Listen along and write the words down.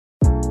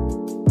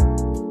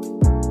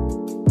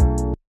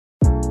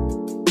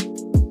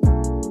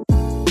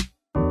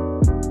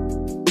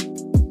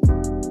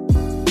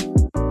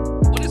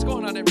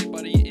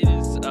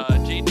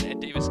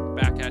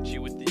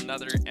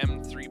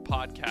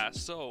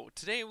So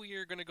today we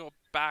are going to go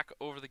back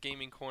over the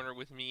gaming corner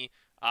with me.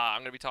 I'm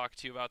going to be talking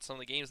to you about some of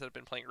the games that I've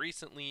been playing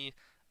recently,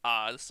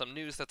 some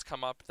news that's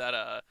come up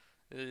that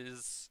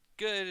is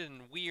good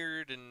and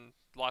weird and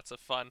lots of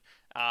fun.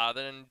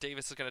 Then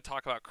Davis is going to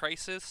talk about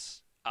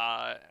Crisis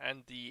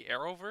and the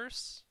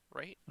Arrowverse,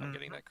 right? I'm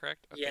getting Mhm. that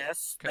correct? Okay,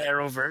 Yes, the okay.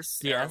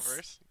 Arrowverse. Yes.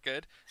 Arrowverse,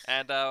 good.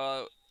 And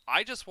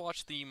I just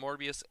watched the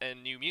Morbius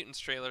and New Mutants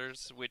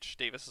trailers, which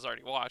Davis has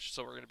already watched,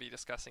 so we're going to be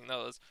discussing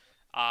those.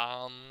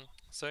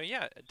 So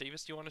yeah,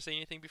 Davis, do you want to say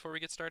anything before we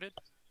get started?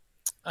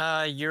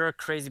 You're a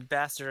crazy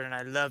bastard, and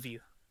I love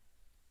you.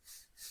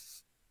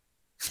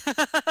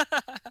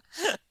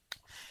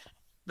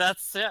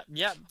 That's yeah,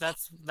 yeah.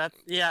 That's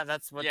Yeah,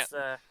 what's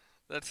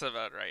that's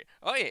about right.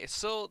 Okay,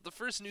 so the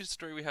first news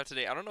story we have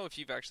today, I don't know if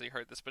you've actually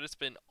heard this, but it's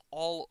been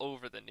all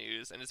over the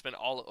news and it's been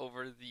all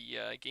over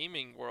the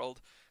gaming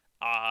world.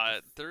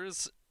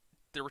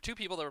 There were two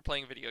people that were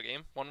playing a video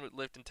game. One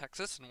lived in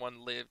Texas and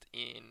one lived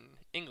in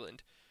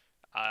England.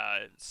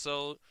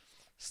 So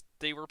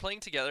they were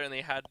playing together and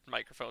they had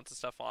microphones and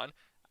stuff on. Mhm.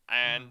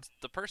 And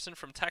the person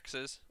from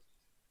Texas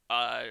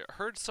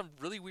heard some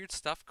really weird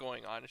stuff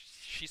going on.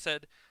 She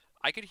said,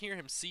 I could hear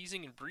him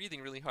seizing and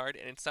breathing really hard,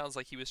 and it sounds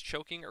like he was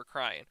choking or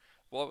crying.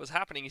 Well, what was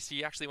happening is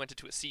he actually went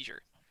into a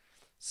seizure.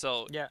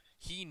 So Yeah.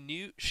 she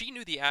knew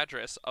the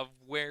address of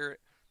where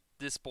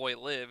this boy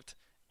lived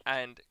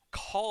and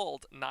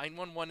called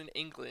 911 in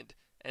England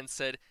and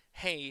said,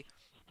 "Hey,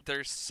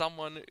 there's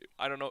someone,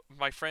 I don't know,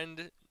 my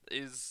friend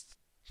is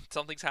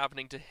something's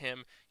happening to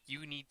him.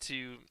 You need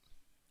to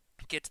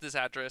get to this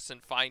address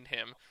and find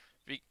him."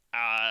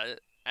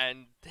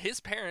 And his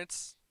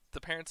parents, the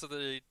parents of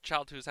the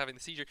child who was having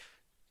the seizure,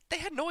 they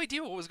had no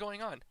idea what was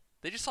going on.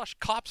 They just saw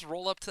cops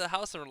roll up to the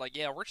house and were like,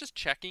 "Yeah, we're just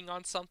checking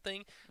on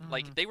something."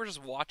 Like Mhm. they were just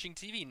watching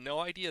TV, no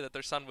idea that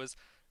their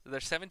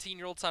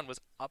 17-year-old son was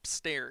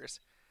upstairs,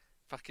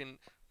 fucking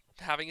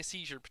having a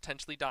seizure,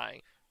 potentially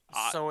dying.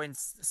 Uh, So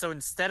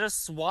instead of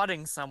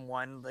swatting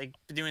someone, like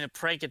doing a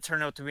prank, it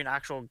turned out to be an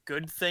actual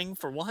good thing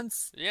for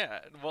once.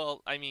 yeah.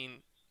 Well, I mean, yeah,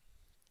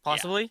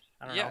 Possibly.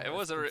 I don't yeah. know It if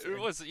was it's it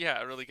was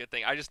a really good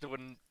thing. I just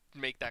wouldn't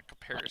make that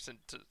comparison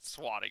to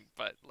swatting,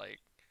 but like,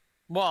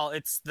 well,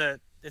 it's the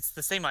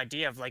same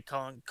idea of like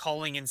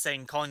calling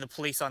the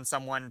police on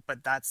someone,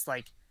 but that's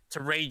like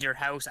to raid your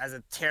house as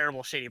a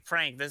terrible shady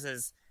prank. This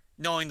is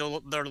knowing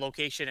their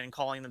location and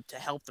calling them to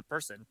help the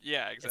person.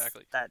 yeah, It's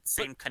exactly. that But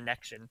same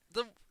connection.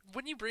 the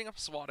when you bring up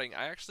swatting,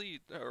 I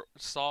actually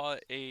saw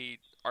a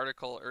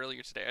article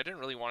earlier today. I didn't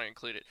really want to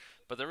include it,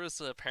 but there was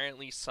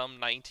apparently some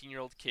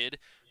 19-year-old kid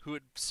who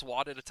had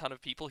swatted a ton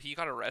of people. He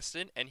got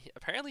arrested, and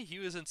apparently he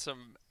was in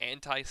some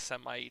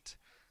anti-Semite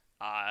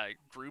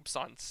groups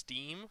on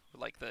Steam,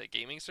 like the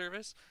gaming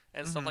service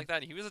and stuff Hmm. like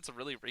that. He was in some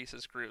really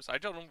racist groups. I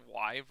don't know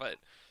why, but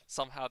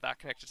somehow that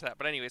connected to that.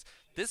 But anyways,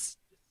 this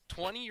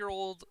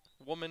 20-year-old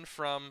woman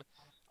from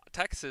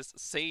Texas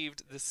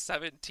saved this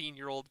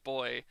 17-year-old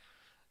boy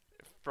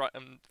from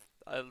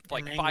In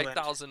like England.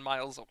 5,000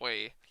 miles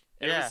away.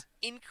 And it Yeah. was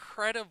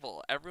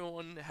incredible.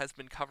 Everyone has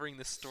been covering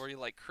this story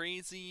like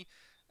crazy.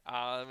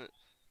 Um,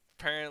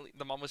 Apparently,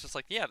 the mom was just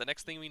like, "Yeah, the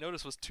next thing we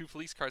noticed was two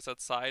police cars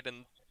outside,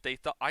 and they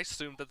thought I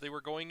assumed that they were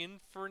going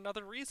in for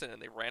another reason,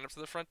 and they ran up to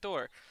the front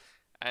door."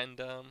 And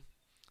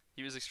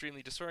he was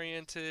extremely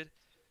disoriented.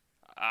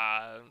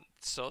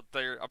 So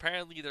they're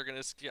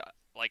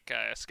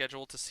gonna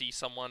schedule to see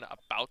someone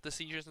about the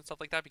seizures and stuff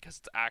like that because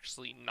it's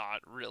actually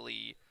not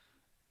really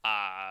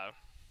uh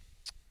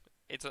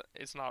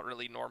it's not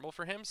really normal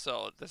for him.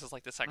 So this is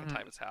like the second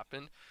time Hmm. it's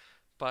happened.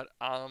 But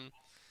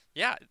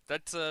yeah,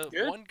 that's Good.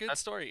 one good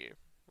story.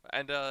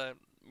 And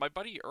my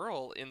buddy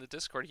Earl in the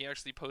Discord, he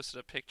actually posted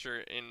a picture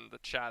in the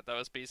chat that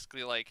was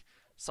basically like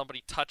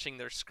somebody touching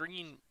their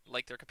screen,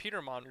 like their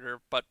computer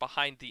monitor, but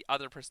behind the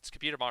other person's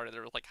computer monitor,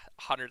 there were like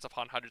hundreds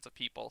upon hundreds of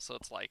people. So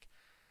it's like,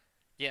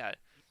 yeah,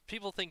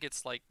 people think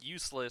it's like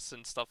useless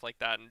and stuff like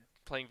that, and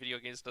playing video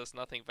games does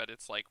nothing, but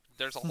it's like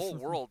there's a whole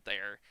world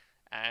there,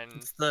 and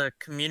It's the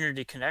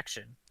community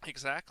connection.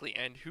 exactly,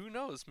 and who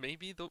knows,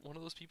 maybe one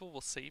of those people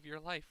will save your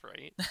life,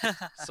 right?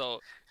 So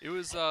it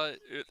was a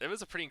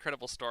pretty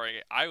incredible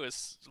story. I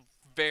was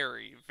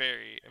very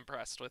very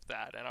impressed with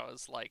that, and I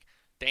was like,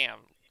 damn.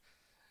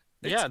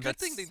 It's a Yeah, good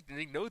thing that's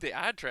they know the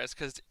address,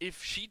 because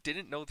if she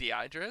didn't know the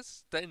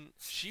address, then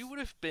she would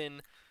have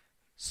been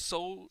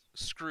so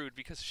screwed,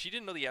 because if she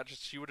didn't know the address,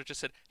 she would have just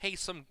said, "Hey,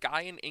 some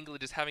guy in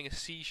England is having a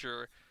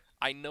seizure.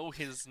 I know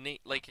his name."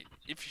 Like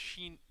if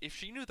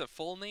she knew the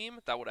full name,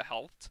 that would have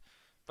helped.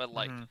 But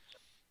like mhm.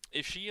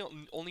 if she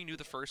only knew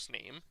the first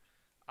name,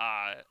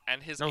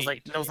 and his That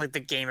age, was like the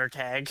gamer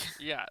tag.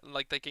 yeah,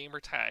 like the gamer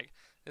tag,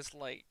 it's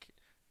like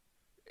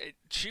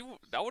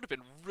that would have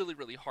been really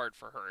really hard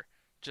for her,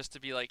 just to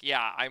be like,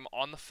 yeah, I'm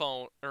on the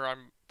phone or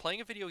I'm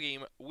playing a video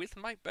game with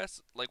my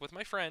best, like with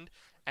my friend,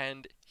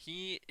 and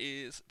he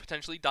is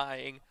potentially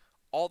dying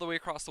all the way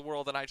across the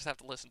world, and I just have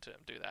to listen to him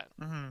do that.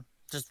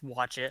 Just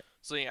watch it.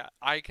 So yeah,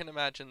 I can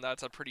imagine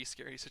that's a pretty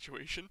scary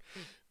situation,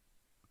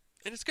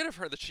 and it's good of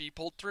her that she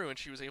pulled through and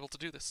she was able to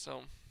do this.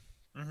 So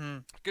Hmm.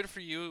 good for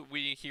you.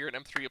 We here at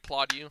M3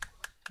 applaud you.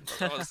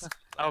 That was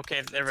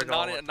Okay, there we it's a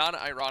go.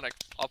 non-ironic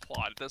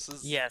applaud. This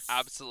is Yes.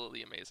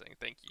 absolutely amazing.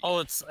 Thank you. Oh,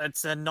 it's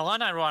a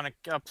non-ironic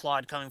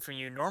applaud coming from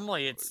you.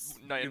 Normally, it's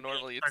No, you being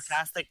normally it's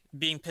sarcastic,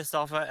 being pissed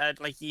off at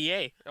like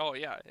EA. oh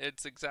yeah,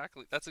 that's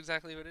exactly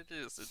what it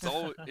is.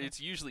 It's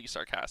usually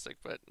sarcastic,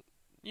 but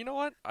you know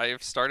what? I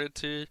started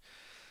to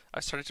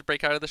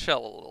break out of the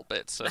shell a little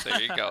bit. So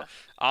there you go.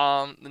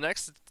 The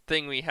next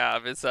thing we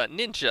have is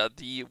Ninja,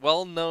 the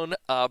well-known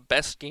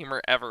best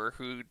gamer ever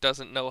who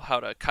doesn't know how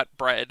to cut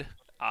bread.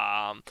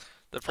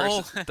 The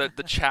person, Oh,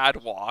 the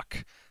Chad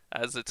walk,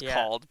 as it's yeah.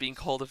 called, being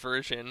called a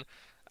version,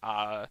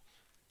 uh,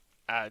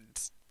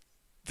 and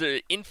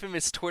the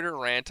infamous Twitter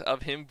rant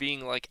of him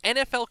being like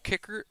NFL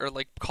kicker or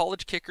like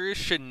college kickers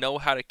should know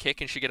how to kick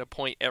and should get a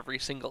point every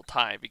single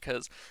time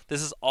because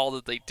this is all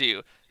that they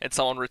do. And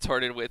someone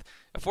retorted with,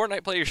 a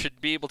Fortnite player should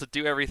be able to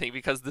do everything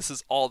because this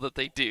is all that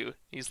they do.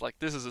 He's like,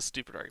 this is a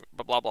stupid argument,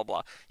 but blah blah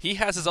blah. He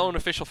has his own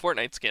official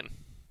Fortnite skin,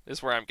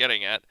 is where I'm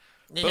getting at.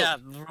 Yeah,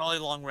 really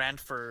long rant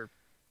to For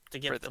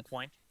get to the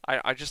point.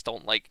 I just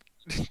don't like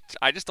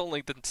I just don't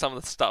like some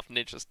of the stuff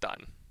Ninja's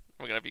done.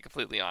 I'm gonna be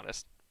completely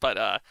honest.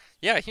 But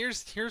yeah,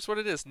 here's what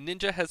it is.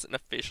 Ninja has an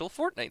official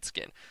Fortnite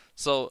skin.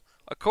 So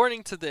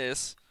according to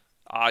this,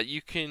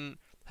 you can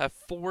have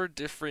 4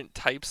 different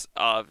types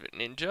of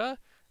ninja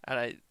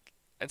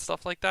and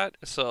stuff like that.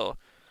 So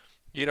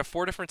you can have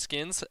 4 different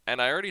skins,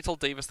 and I already told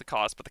Davis the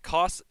cost, but the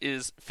cost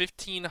is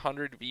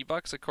 1,500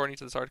 V-Bucks according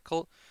to this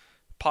article,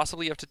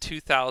 possibly up to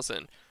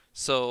 2,000.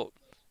 So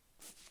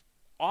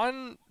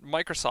on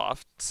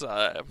Microsoft's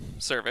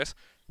service,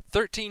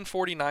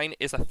 1349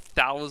 is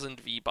 1,000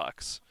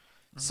 V-Bucks.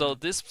 So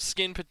this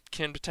skin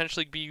can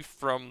potentially be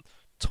from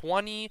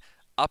 20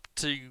 up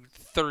to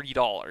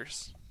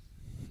 $30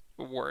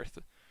 worth.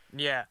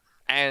 Yeah,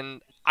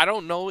 And I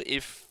don't know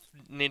if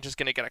Ninja's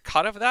gonna get a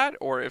cut of that,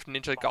 or if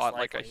Ninja most got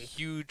like a likely.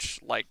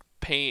 huge like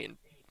pay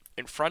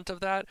in front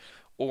of that,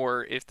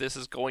 or if this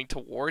is going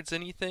towards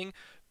anything.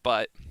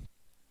 But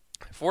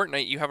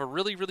Fortnite, you have a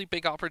really, really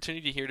big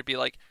opportunity here to be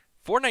like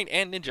Fortnite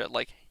and Ninja.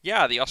 Like,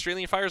 yeah, the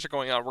Australian fires are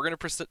going on. We're gonna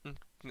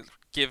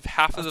give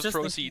half I of was the just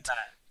thinking proceeds that.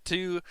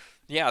 to,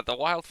 yeah, the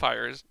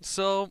wildfires.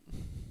 So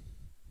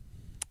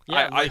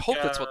Yeah, I like hope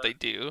that's what they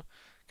do,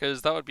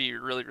 because that would be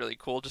really, really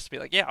cool. Just to be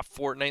like, yeah,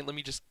 Fortnite. Let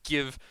me just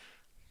give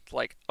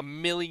like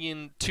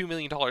 $2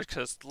 million,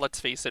 because let's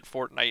face it,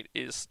 Fortnite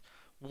is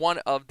one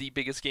of the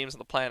biggest games on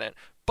the planet.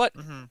 But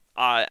mhm.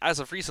 as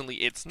of recently,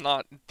 it's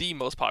not the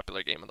most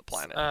popular game on the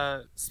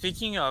planet.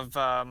 Speaking of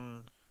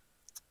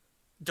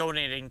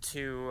donating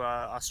to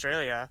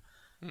Australia,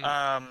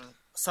 Hmm.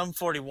 Sum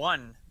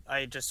 41.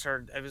 I just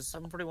heard it was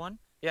Sum 41.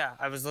 Yeah,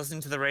 I was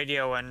listening to the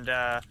radio and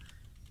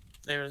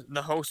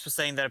the host was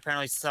saying that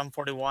apparently Sum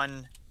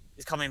 41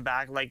 is coming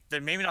back. Like they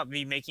maybe not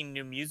be making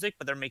new music,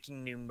 but they're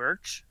making new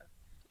merch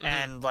Hmm.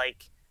 and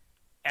like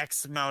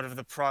X amount of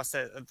the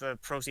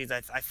proceeds.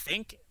 I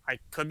think I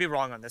could be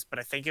wrong on this, but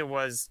I think it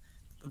was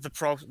the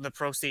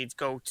proceeds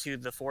go to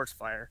the forest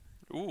fire.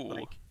 Ooh,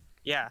 Like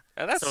yeah,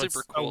 and that's so super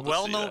it's a cool to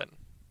see that.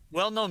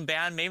 well known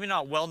band. Maybe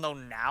not well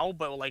known now,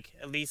 but like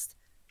at least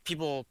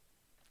people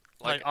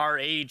like Like, our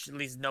age at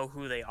least know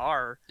who they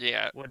are.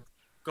 yeah, Would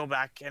go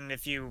back and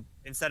if you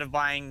instead of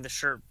buying the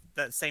shirt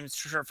that same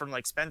shirt from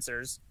like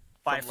Spencer's,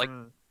 buy from it like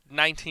from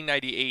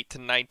 1998 to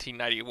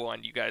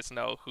 1991, you guys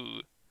know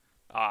who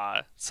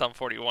Sum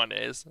 41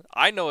 is.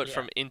 I know it yeah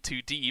from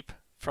Into Deep,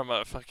 from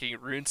a fucking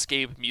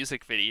RuneScape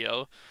music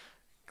video.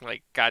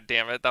 Like, god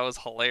damn it, that was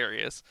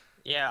hilarious.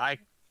 yeah I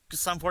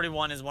Sum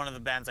 41 is one of the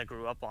bands I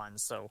grew up on.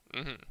 So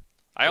Hmm.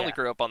 I only yeah,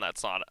 grew up on that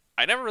song.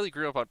 I never really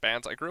grew up on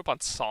bands. I grew up on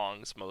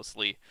songs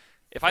mostly.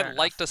 If I fair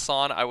liked enough. a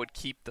song, I would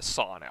keep the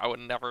song. I would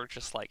never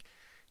just like,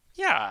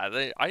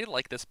 yeah, I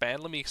like this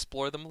band. Let me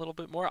explore them a little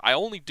bit more. I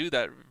only do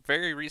that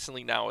very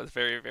recently now with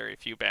very, very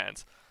few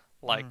bands,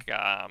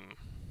 Mhm.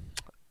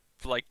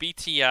 like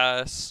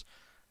BTS,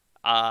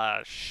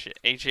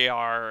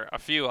 AJR, a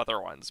few other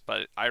ones.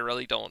 But I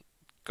really don't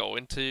go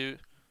into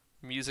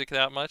music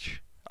that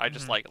much. I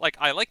just Mhm. like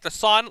I like the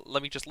song.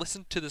 Let me just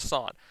listen to the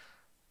song.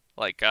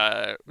 Like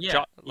Yeah,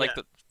 like yeah.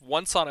 the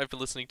one song I've been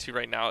listening to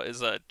right now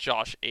is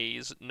Josh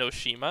A's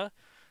Noshima,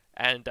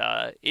 and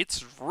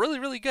it's really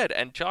really good.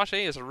 And Josh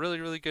A is a really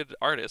really good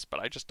artist, but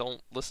I just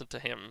don't listen to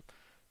him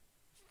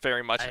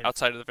very much I've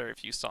outside of the very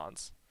few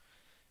songs.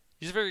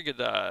 He's a very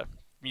good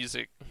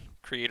music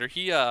creator.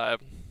 He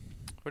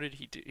what did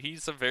he do?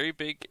 He's a very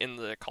big in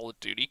the Call of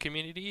Duty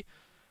community.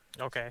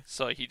 okay.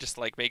 So he just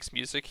like makes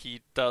music.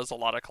 He does a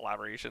lot of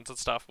collaborations and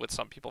stuff with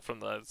some people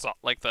from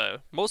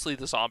the mostly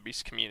the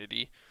zombies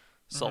community.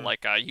 So Mhm.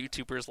 like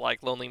YouTubers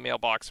like Lonely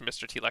Mailbox and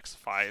Mr. T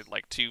Lexify,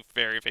 like 2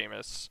 very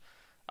famous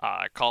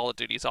Call of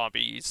Duty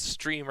zombies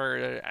streamer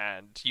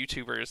and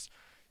YouTubers.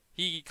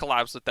 He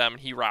collabs with them,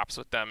 he raps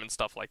with them and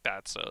stuff like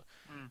that. So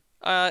Mm.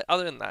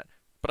 other than that,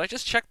 but I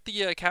just checked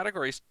the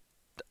categories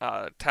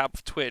tab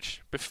of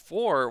Twitch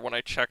before. When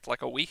I checked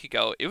like a week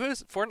ago, it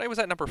was Fortnite was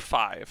at number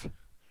 5.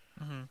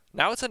 Mhm.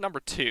 Now it's at number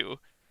 2,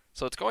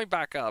 so it's going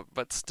back up,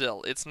 but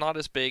still, it's not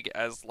as big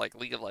as like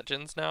League of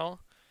Legends now.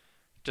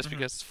 just Hmm.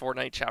 because it's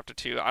Fortnite Chapter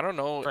 2. I don't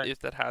know But if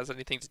that has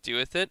anything to do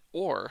with it,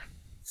 or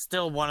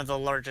still one of the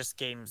largest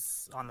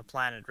games on the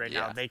planet right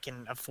now. yeah. They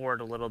can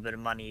afford a little bit of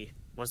money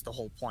was the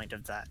whole point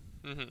of that.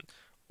 hmm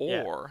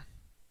Yeah. Or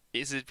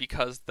is it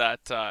because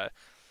that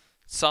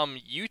some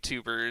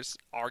YouTubers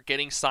are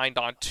getting signed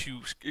on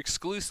to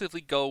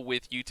exclusively go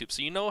with YouTube?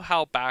 So you know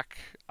how back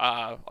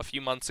a few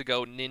months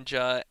ago,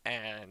 Ninja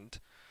and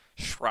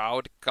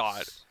Shroud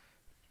got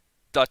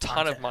a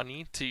ton of Content.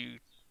 money to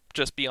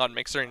just be on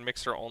Mixer and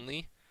Mixer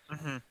only?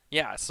 Hmm.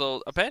 Yeah,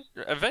 so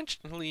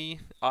eventually,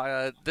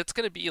 that's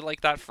gonna be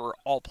like that for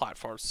all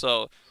platforms.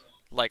 So,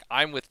 like,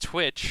 I'm with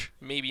Twitch.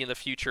 Maybe in the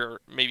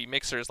future, maybe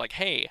Mixer is like,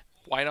 hey,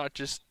 why not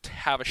just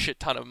have a shit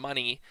ton of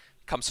money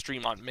come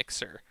stream on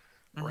Mixer,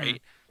 Hmm.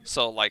 right?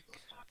 So like,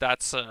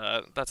 that's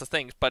a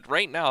thing. But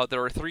right now,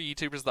 there are three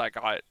YouTubers that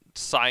got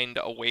signed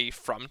away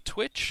from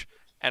Twitch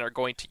and are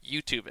going to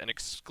YouTube and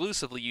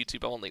exclusively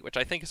YouTube only, which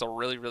I think is a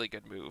really really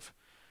good move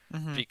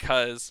Hmm.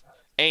 because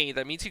A,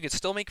 that means you can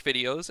still make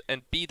videos,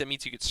 and B, that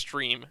means you could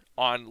stream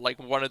on like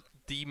one of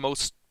the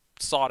most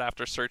sought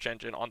after search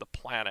engine on the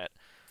planet.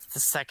 It's the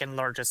second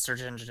largest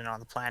search engine on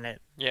the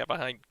planet. Yeah,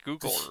 behind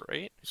Google,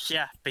 right? Yeah,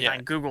 Yeah,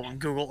 behind Google, and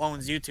Google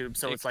owns YouTube,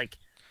 so it's ex- like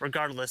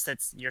regardless,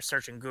 it's you're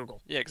searching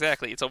Google. yeah,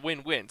 exactly. It's a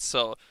win-win.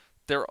 So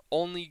they're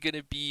only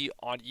gonna be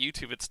on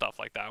YouTube and stuff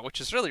like that, which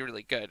is really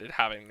really good at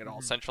having it all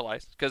Hmm.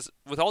 centralized. Because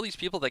with all these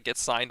people that get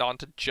signed on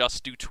to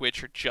just do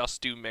Twitch or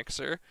just do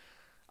Mixer,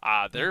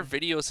 their Hmm.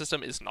 video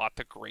system is not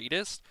the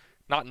greatest,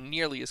 not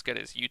nearly as good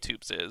as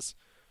YouTube's is.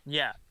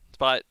 Yeah,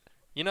 But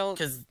you know,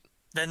 because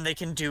then they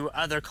can do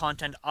other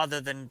content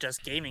other than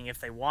just gaming if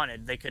they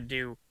wanted. They could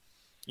do,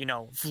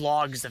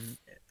 vlogs of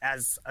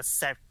as a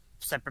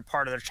separate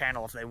part of their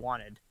channel if they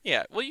wanted,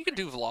 yeah, well, you can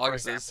do for vlogs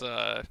as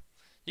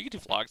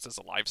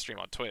example. a live stream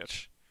on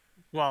Twitch.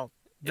 Well,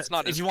 It's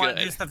not if as you want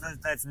to do good. stuff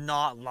that's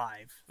not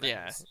live, that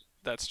Yeah, is,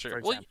 that's true.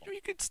 for Well, example.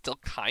 you could still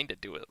kind of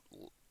do it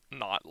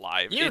not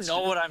live. You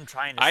know what I'm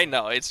trying to I say.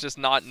 know it's just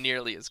not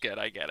nearly as good.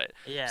 I get it.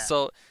 Yeah.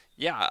 So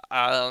yeah,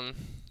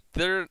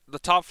 they're the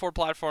top four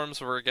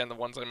platforms were again the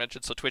ones I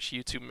mentioned. So Twitch,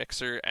 YouTube,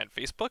 Mixer, and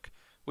Facebook,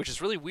 which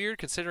is really weird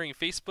considering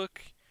Facebook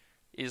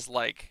is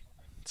like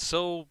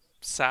so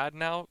sad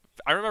now.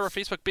 I remember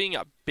Facebook being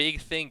a big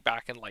thing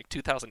back in like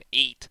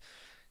 2008.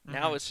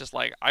 Now Hmm. it's just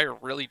like I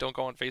really don't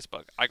go on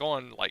Facebook. I go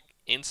on like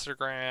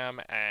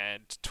Instagram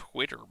and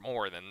Twitter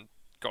more than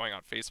going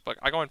on Facebook.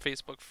 I go on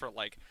Facebook for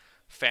like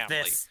family.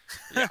 This.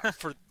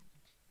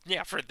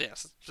 Yeah, for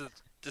this.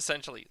 Just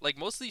essentially. Like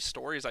most of these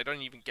stories I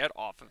don't even get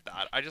off of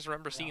that. I just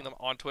remember seeing No. them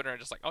on Twitter and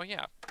just like, "Oh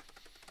yeah."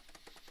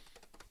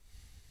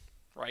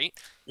 Right?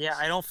 Yeah,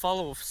 I don't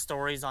follow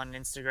stories on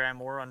Instagram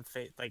or on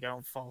like I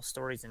don't follow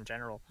stories in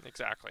general.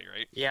 Exactly,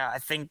 right? Yeah, I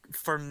think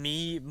for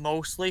me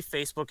mostly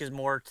Facebook is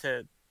more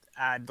to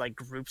add like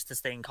groups to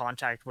stay in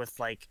contact with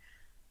like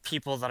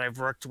people that I've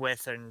worked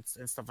with and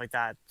stuff like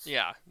that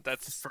Yeah,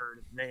 that's for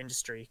the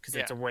industry because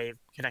yeah. it's a way of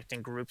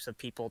connecting groups of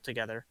people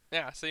together.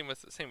 Yeah, same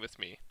with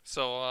me.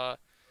 So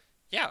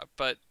yeah,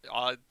 but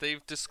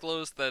they've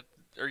disclosed that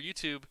or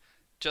YouTube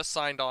just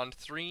signed on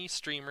three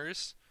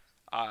streamers,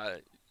 uh,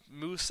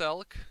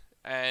 Mooselk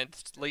and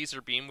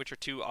Laserbeam, which are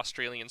two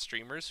Australian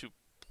streamers who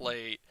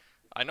play.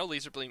 I know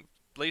Laserbeam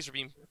plays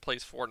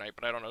Fortnite,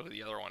 but I don't know who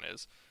the other one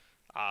is.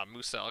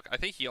 Mooselk, I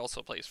think he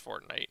also plays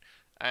Fortnite.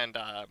 And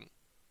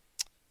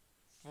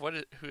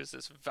who is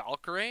this?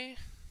 Valkyrie?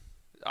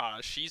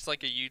 She's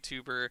like a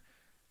YouTuber,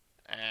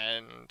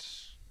 and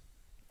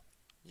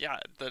yeah,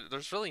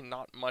 there's really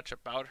not much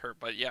about her,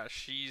 but yeah,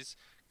 she's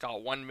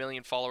got 1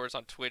 million followers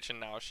on Twitch, and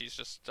now she's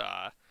just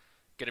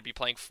gonna be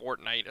playing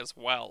Fortnite as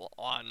well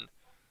on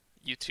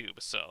YouTube.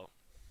 So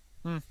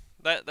Hmm.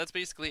 that's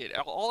basically it.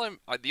 All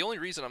the only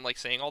reason I'm like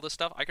saying all this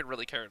stuff, I could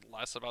really care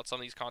less about some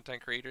of these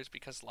content creators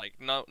because like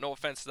no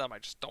offense to them, I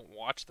just don't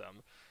watch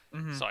them,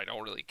 Hmm. so I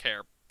don't really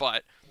care.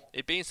 But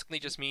it basically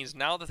just means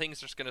now the things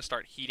are just gonna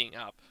start heating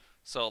up.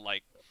 So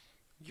like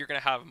you're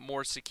gonna have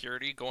more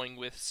security going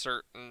with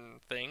certain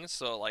things.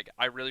 So like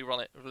I really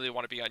want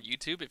to be on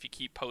YouTube. If you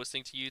keep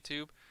posting to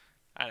YouTube,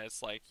 and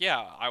it's like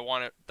yeah, I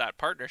want that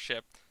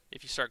partnership.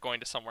 If you start going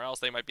to somewhere else,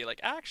 they might be like,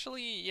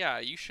 actually, yeah,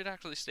 you should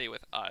actually stay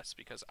with us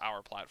because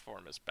our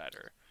platform is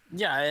better.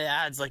 Yeah, it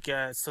adds like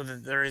so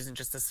that there isn't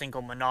just a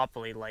single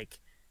monopoly. Like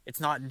it's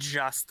not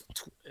just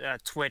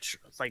Twitch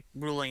like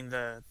ruling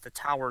the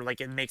tower. Like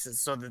it makes it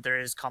so that there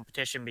is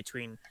competition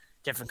between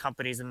different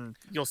companies, and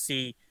you'll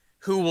see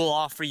who will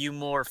offer you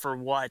more for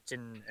what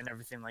and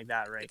everything like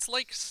that, right? It's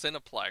like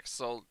Cineplex.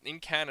 So in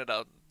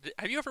Canada,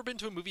 have you ever been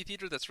to a movie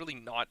theater that's really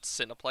not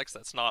Cineplex?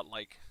 That's not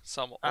like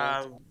some old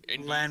Uh, indie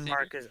theater.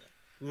 Landmark is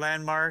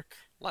Landmark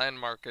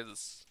Landmark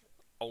is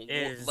a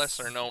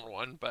lesser is known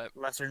one, but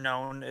lesser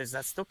known. Is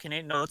that still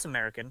Canadian? No, it's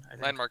American, I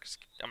think. Landmark is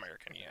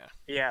American. Yeah.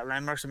 Yeah,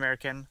 Landmark's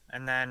American,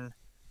 and then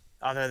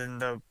other than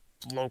the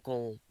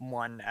local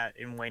one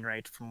in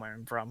Wainwright, from where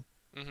I'm from.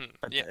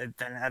 But Yeah.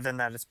 then other than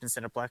that, it's been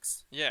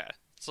Cineplex. Yeah.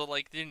 So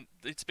like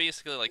it's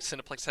basically like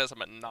Cineplex has a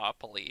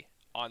monopoly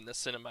on the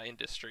cinema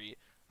industry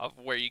of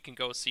where you can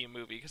go see a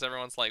movie because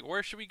everyone's like,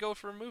 where should we go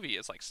for a movie?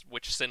 It's like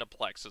which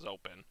Cineplex is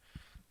open.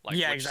 like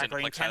Yeah, which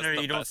exactly. In Cineplex has Canada,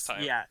 the you don't. best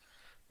time. Yeah,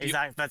 The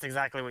exactly. That's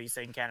exactly what you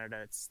say in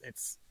Canada.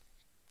 It's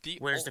the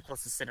where's o- the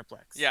closest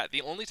Cineplex? yeah,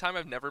 the only time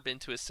I've never been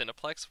to a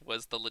Cineplex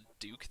was the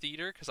Leduc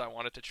Theater because I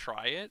wanted to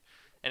try it,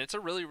 and it's a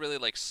really really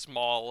like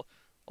small,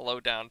 low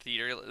down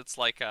theater. It's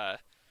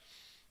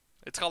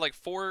got like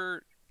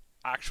four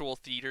actual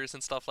theaters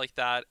and stuff like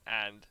that,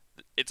 and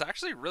it's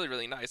actually really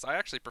really nice. I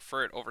actually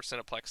prefer it over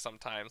Cineplex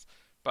sometimes,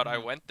 but I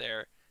Hmm. went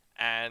there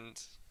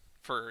and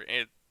for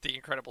The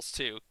Incredibles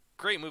 2.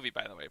 Great movie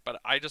by the way, but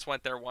I just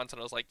went there once and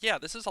I was like, yeah,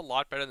 this is a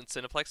lot better than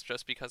Cineplex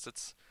just because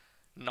it's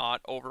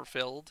not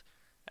overfilled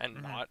and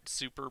Hmm. not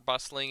super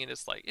bustling and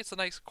it's a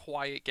nice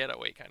quiet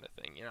getaway kind of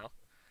thing, you know.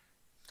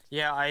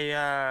 Yeah,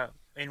 I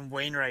in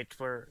Wainwright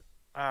where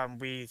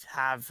we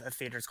have a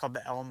theater. It's called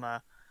the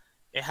Elma.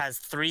 It has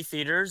three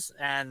theaters,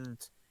 and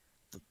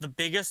the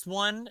biggest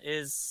one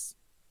is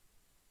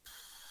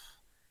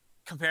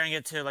comparing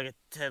it to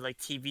like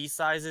TV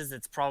sizes.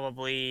 It's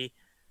probably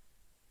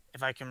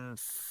if I can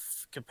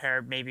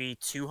compare maybe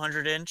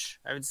 200 inch.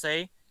 I would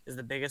say is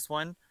the biggest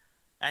one,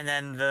 and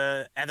then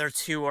the other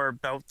two are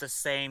about the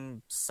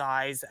same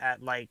size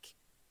at like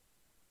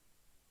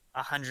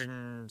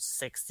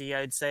 160.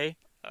 I'd say.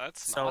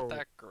 That's not So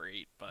that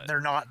great, but they're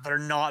not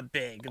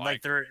big. oh, I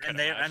Like they're could and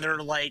they're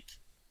imagine. like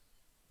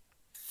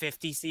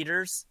 50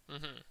 seaters,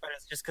 Mhm. but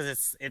it's just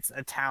because it's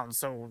a town,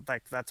 so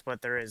like that's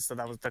what there is. So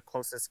that was the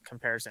closest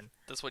comparison.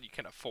 That's what you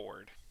can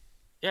afford.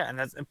 Yeah, and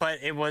that's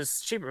but it was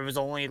cheaper. It was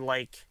only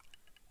like,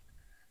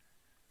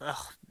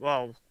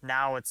 well,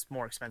 now it's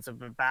more expensive.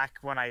 But back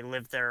when I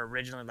lived there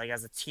originally, like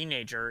as a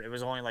teenager, it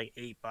was only like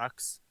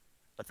 $8.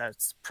 But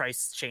that's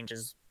price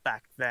changes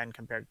back then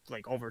compared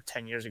like over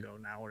 10 years ago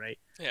now, right?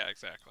 Yeah,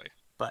 exactly.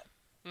 But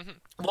Mhm.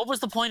 what was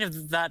the point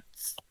of that?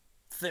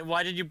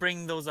 Why did you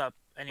bring those up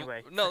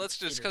anyway? No, that's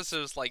just because Theaters.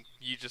 it was like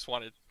you just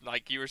wanted,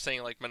 like you were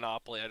saying, like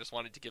Monopoly. I just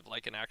wanted to give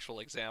like an actual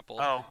example,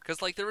 Oh,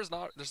 because like there's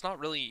not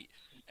really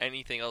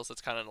anything else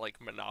that's kind of like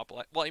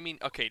monopoly. Well, I mean,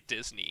 okay,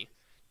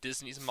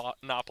 Disney's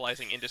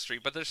monopolizing industry,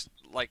 but there's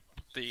like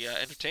the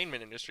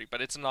entertainment industry, but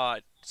it's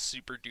not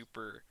super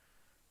duper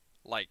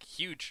like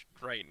huge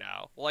right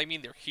now. Well, I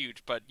mean they're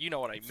huge, but you know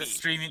what I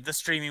it's mean. the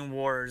streaming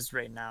wars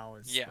right now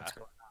is Yeah, what's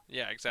going on.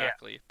 yeah, Yeah.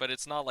 exactly. But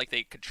it's not like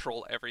they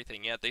control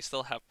everything yet. They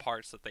still have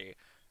parts that they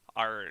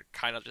are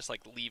kind of just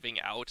like leaving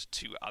out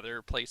to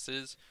other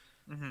places,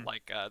 Hmm.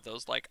 like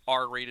those like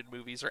R-rated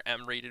movies or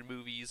M-rated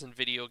movies and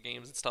video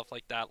games and stuff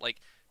like that.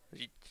 Like,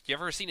 you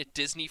ever seen a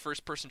Disney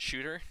first-person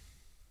shooter?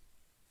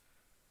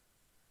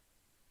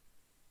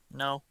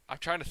 No, I'm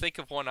trying to think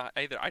of one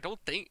either. I don't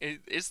think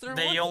is there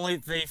they one?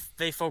 only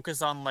they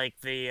focus on like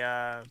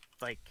the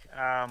like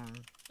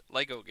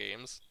Lego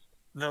games.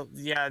 the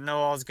yeah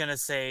no I was gonna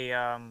say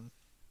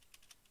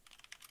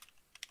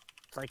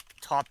like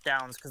top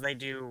downs because they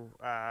do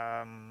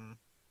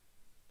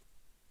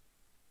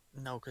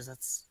no because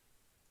that's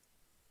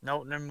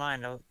no never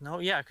mind no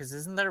yeah because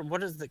isn't there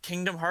what is the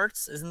Kingdom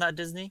Hearts isn't that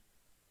Disney?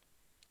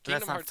 But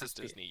that's Kingdom not Hearts is first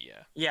game. Disney,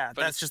 yeah, Yeah,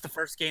 but that's it's just the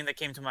first game that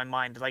came to my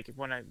mind. Like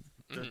when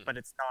mhm, but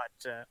it's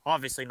not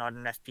obviously not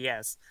an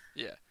FPS.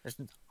 yeah. There's,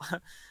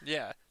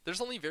 Yeah,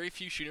 there's only very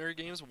few shooter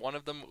games. One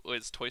of them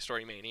was Toy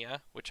Story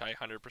Mania, which I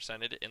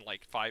 100%ed in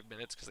like 5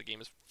 minutes because the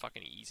game is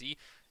fucking easy.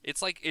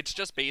 It's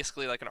just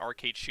basically like an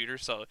arcade shooter,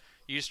 so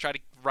you just try to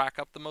rack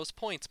up the most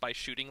points by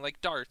shooting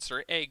like darts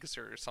or eggs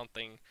or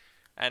something,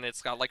 and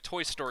it's got like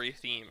Toy Story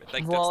theme.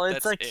 Like well,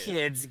 it's that's a it.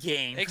 kid's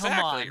game. Come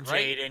Exactly, on,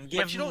 right? Jaden, But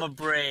give him a you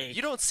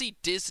break. don't see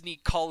Disney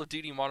Call of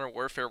Duty Modern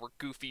Warfare where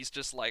Goofy's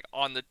just like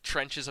on the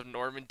trenches of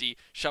Normandy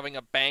shoving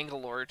a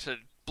Bangalore to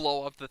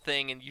blow up the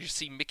thing, and you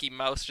see Mickey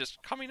Mouse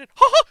just coming in,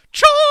 ha ha,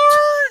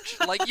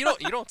 charge! Like you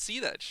don't see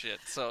that shit.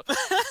 So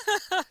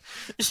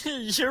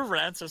Your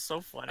rants are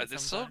so funny it's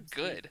so sometimes. Jesus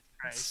good.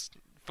 Christ.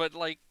 But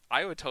like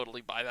I would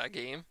totally buy that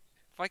game.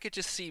 If I could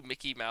just see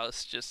Mickey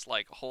Mouse just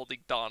like holding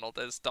Donald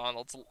as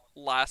Donald's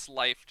last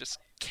life just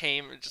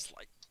came and just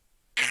like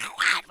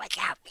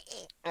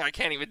I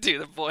can't even do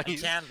the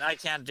voice. I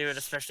can't do it,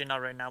 especially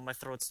not right now. My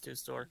throat's too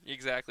sore.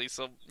 Exactly.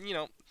 So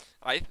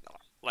I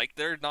like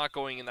they're not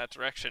going in that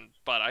direction,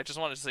 but I just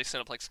wanted to say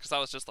Cineplex because that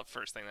was just the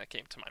first thing that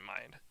came to my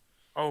mind.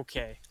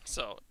 Okay.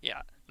 So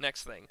yeah,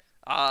 next thing.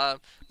 Uh,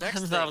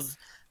 next That thing. was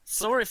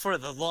sorry for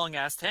the long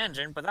ass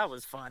tangent, but that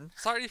was fun.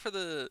 Sorry for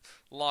the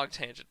long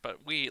tangent,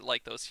 but we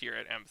like those here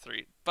at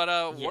M3. But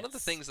one of the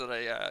Yes. things that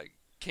I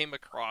came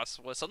across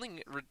was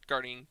something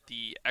regarding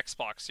the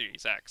Xbox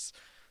Series X.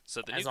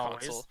 So the new As always.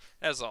 console,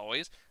 as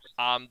always.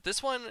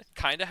 This one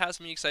kind of has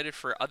me excited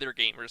for other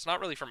gamers,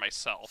 not really for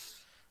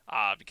myself,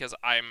 because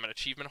I'm an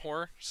achievement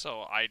whore.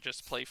 So I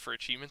just play for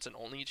achievements and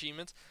only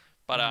achievements.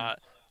 But Hmm.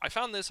 I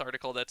found this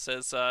article that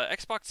says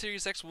Xbox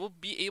Series X will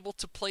be able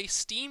to play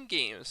Steam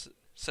games.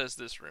 Says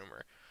this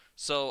rumor.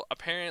 So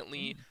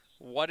apparently,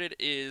 what it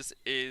is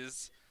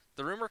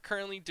the rumor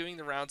currently doing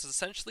the rounds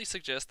essentially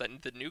suggests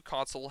that the new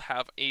console will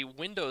have a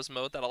Windows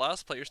mode that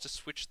allows players to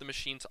switch the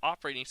machine's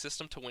operating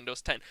system to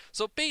Windows 10.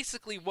 So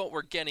basically, what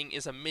we're getting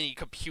is a mini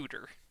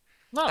computer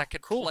Oh, that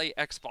could cool. play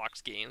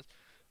Xbox games.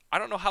 I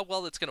don't know how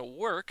well it's going to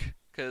work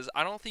because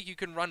I don't think you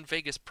can run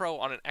Vegas Pro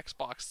on an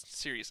Xbox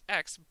Series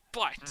X,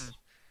 but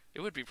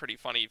it would be pretty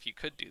funny if you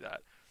could do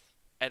that.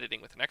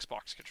 Editing with an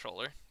Xbox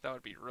controller. That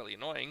would be really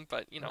annoying,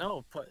 but you know.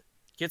 No,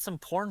 get some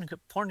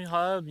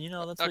Pornhub. You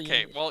know, that's what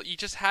Okay, you... well, you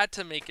just had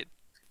to make it.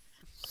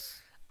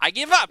 I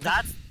give up.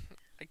 That's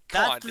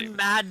Come on, the dude.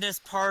 madness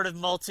part of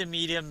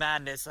multimedia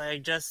madness.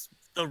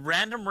 The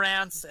random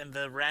rants and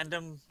the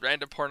random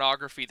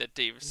pornography that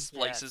Dave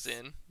splices Yes.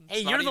 in. Hey,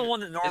 It's you're not the even- one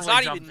that It's normally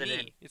not jumps even it me.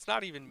 in. It's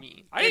not even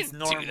me. I It's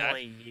didn't do that.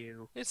 normally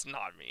you. It's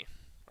not me.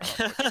 I don't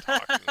know what you're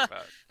talking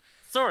about.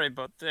 Sorry,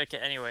 but okay.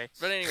 Anyway,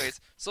 But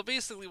anyways, so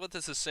basically what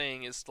this is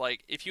saying is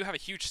like if you have a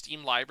huge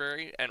Steam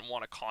library and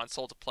want a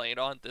console to play it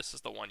on, this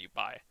is the one you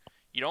buy.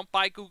 You don't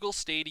buy Google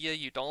Stadia,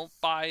 you don't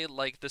buy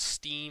like the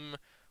Steam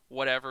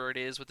whatever it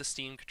is with the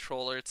Steam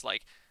controller. It's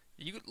like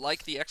you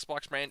like the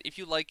Xbox brand if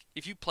you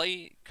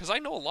play cuz I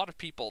know a lot of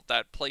people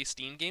that play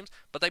Steam games,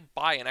 but they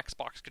buy an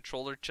Xbox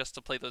controller just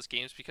to play those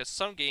games because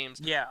some games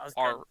yeah,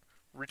 are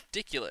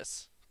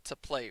ridiculous to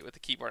play with a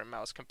keyboard and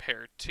mouse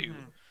compared to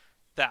Mhm.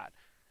 that,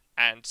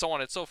 and so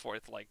on and so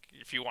forth. Like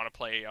if you want to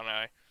play on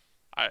I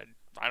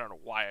don't know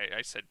why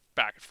I said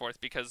back and forth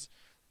because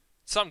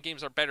some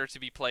games are better to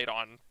be played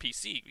on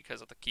PC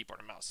because of the keyboard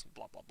and mouse and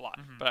blah blah blah.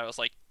 Mhm. But I was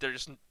like,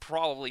 there's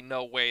probably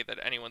no way that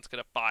anyone's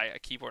gonna buy a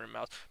keyboard and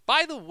mouse.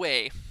 By the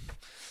way,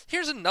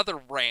 here's another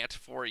rant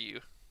for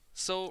you.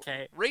 So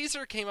Okay.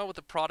 Razer came out with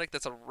a product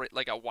that's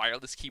like a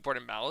wireless keyboard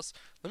and mouse.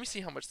 Let me see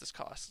how much this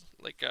costs.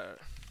 Like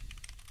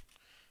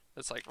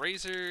it's like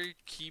Razer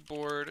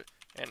keyboard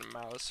and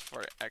mouse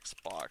for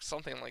Xbox,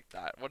 something like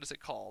that. What is it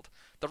called?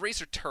 The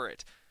Razer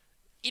Turret.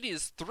 It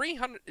is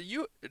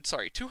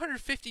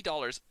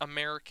 $250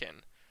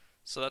 American.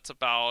 So that's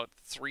about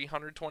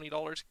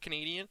 $320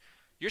 Canadian.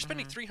 You're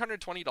spending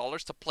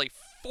 $320 to play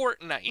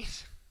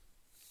Fortnite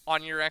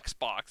on your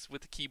Xbox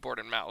with the keyboard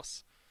and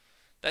mouse.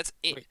 That's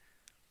it. Wait.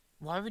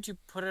 Why would you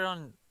put it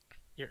on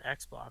your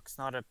Xbox,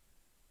 not a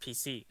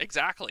PC?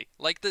 Exactly.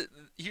 Like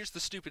here's the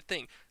stupid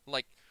thing.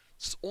 Like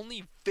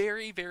only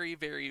very very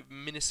very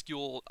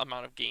minuscule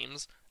amount of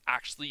games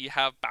actually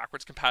have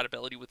backwards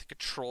compatibility with the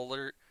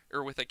controller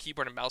or with a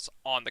keyboard and mouse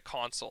on the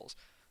consoles.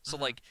 So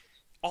like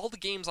all the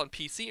games on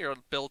PC are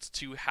built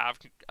to have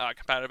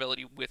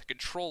compatibility with a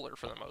controller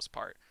for the most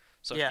part.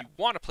 So if you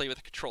want to play with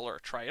a controller or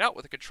try it out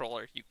with a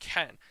controller, you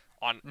can.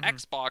 On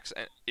Xbox,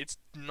 it's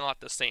not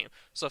the same.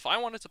 So if I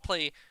wanted to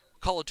play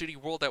Call of Duty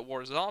World at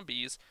War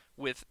Zombies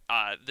with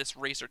this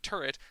Razer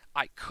Turret,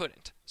 I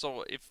couldn't.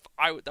 So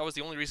that was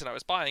the only reason I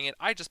was buying it,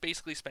 I just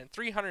basically spent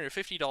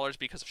 $350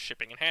 because of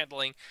shipping and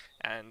handling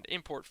and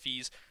import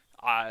fees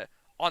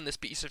on this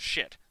piece of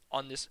shit,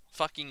 on this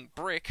fucking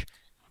brick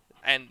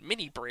and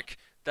mini brick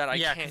that I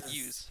can't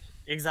use.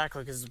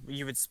 Exactly, because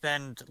you would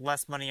spend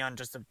less money on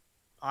just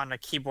on a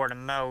keyboard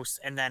and mouse,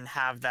 and then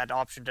have that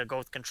option to go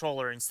with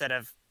controller instead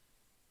of.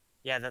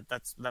 Yeah,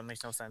 that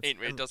makes no sense.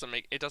 It doesn't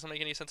make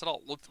any sense at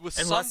all. With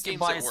some Unless you games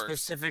buy it works.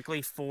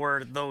 specifically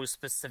for those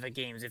specific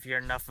games, if you're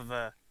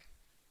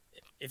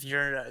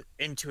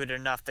into it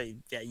enough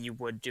that you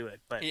would do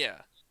it. But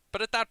yeah,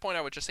 but at that point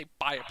I would just say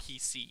buy a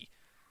PC,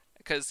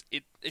 because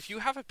if you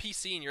have a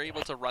PC and you're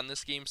able to run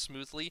this game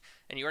smoothly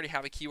and you already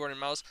have a keyboard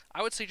and mouse,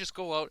 I would say just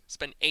go out,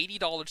 spend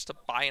 $80 to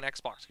buy an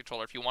Xbox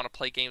controller if you want to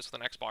play games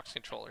with an Xbox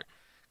controller,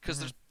 because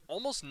there's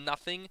almost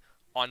nothing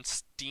on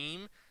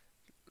Steam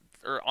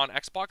or on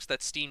Xbox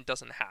that Steam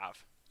doesn't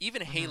have.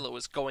 Even Halo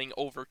is going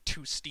over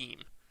to Steam.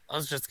 I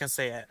was just gonna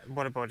say,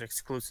 what about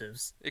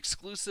exclusives?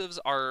 Exclusives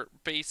are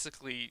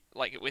basically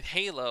like with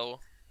Halo.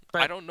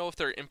 But I don't know if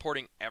they're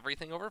importing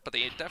everything over, but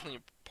they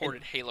definitely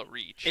imported Halo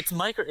Reach. It's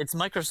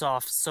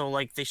Microsoft, so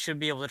like they should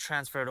be able to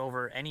transfer it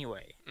over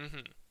anyway. Right?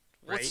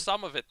 Right? With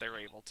some of it, they're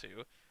able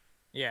to.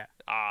 Yeah.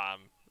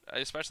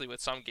 Especially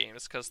with some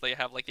games, because they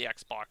have like the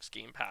Xbox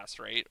Game Pass,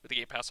 right? The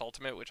Game Pass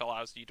Ultimate, which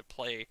allows you to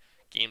play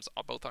games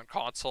both on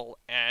console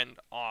and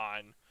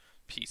on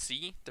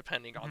PC,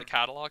 depending on the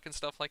catalog and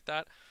stuff like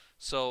that.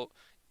 So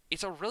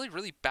it's a really,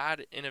 really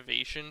bad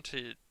innovation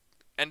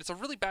and it's a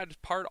really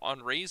bad part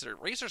on Razer.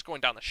 Razer's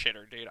going down the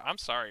shitter, dude. I'm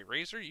sorry,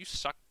 Razer, you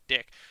suck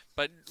dick.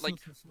 But like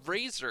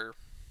Razer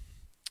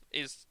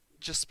is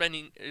just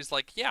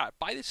like, yeah,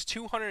 buy this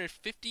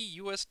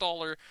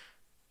 $250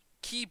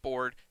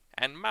 keyboard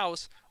and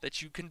mouse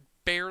that you can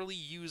barely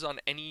use on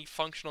any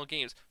functional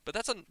games. But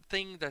that's a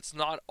thing that's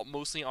not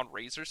mostly on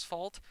Razer's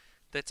fault.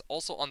 That's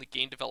also on the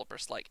game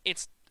developers. Like,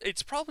 it's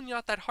probably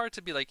not that hard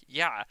to be like,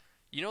 yeah,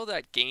 you know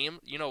that game,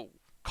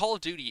 Call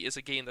of Duty is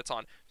a game that's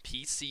on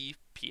PC,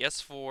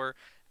 PS4,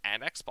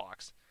 and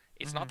Xbox.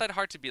 It's not that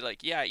hard to be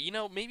like, yeah,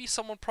 maybe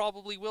someone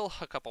probably will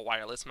hook up a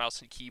wireless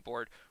mouse and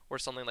keyboard or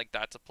something like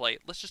that to play.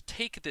 Let's just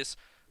take this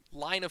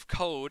line of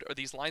code or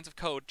these lines of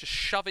code, just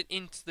shove it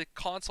into the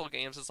console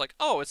games. It's like,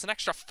 oh, it's an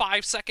extra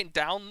 5-second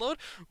download.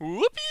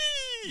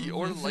 Whoopee!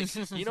 Or like,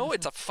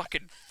 it's a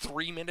fucking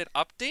 3-minute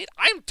update.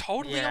 I'm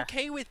totally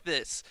okay with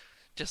this.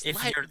 Just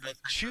let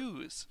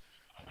choose.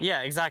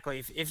 Yeah,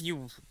 exactly. If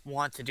you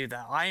want to do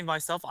that,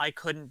 I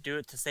couldn't do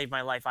it to save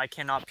my life. I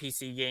cannot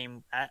PC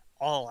game at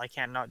all. I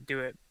cannot do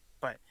it.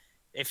 But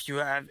if you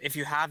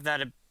have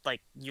that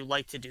like you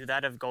like to do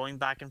that of going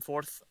back and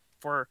forth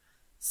for,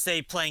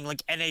 say, playing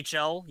like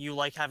NHL, you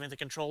like having the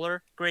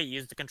controller. Great,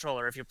 use the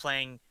controller. If you're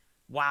playing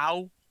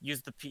WoW,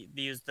 use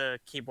the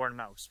keyboard and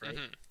mouse, right?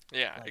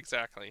 Yeah, Like,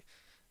 exactly.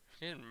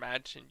 You can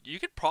imagine you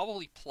could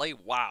probably play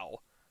WoW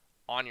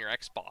on your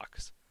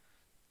Xbox.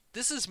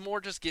 This is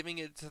more just giving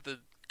it to the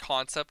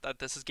concept that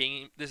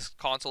this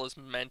console is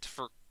meant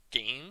for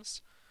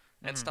games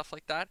and mhm. stuff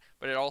like that,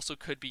 but it also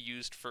could be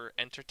used for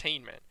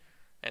entertainment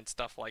and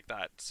stuff like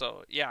that.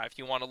 So yeah, if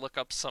you want to look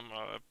up some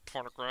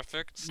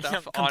pornographic Yeah,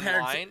 stuff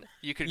online,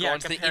 you could go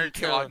into the compared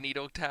to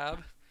incognito tab,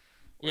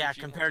 or yeah, if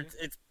you want to. compared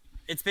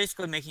it's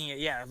basically making it,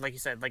 yeah, like you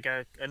said, like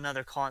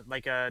another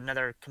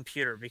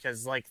computer,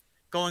 because like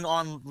going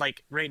on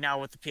like right now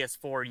with the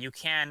PS4, you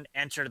can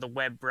enter the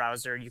web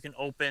browser, you can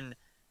open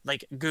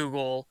like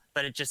Google,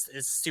 but it just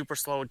is super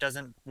slow, it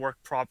doesn't work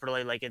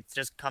properly, like it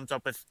just comes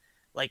up with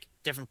like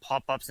different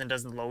pop-ups and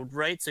doesn't load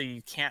right, so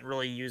you can't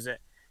really use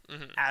it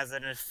Hmm. as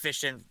an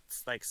efficient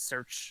like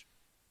search,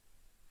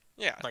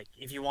 Yeah. like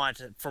if you wanted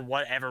to, for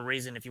whatever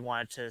reason, if you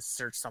wanted to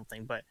search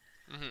something. But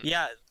Hmm.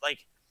 yeah,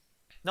 like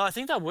no, I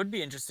think that would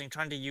be interesting,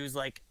 trying to use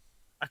like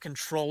a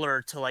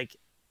controller to like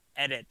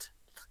edit,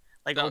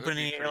 like That would be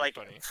opening pretty like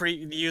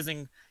funny.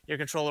 using your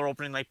controller,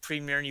 opening like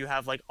Premiere, and you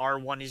have like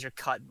R1 is your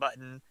cut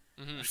button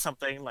Hmm. or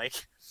something.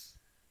 Like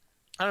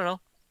I don't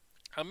know.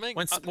 I mean,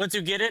 Once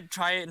you get it,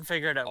 try it and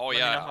figure it out. oh Let me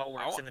know yeah, how it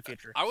works in the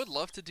future. I would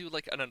love to do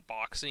like an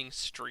unboxing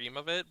stream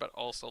of it, but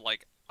also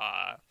like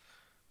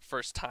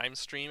first time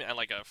stream and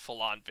like a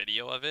full on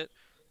video of it.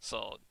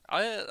 So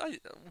I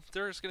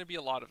there's gonna be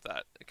a lot of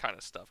that kind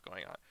of stuff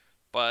going on.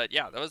 But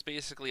yeah, that was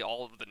basically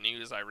all of the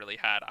news I really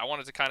had. I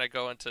wanted to kind of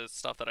go into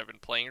stuff that I've been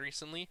playing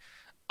recently.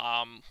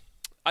 Um,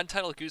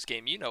 Untitled Goose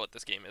Game. You know what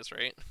this game is,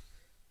 right?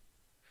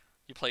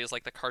 You play as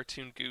like the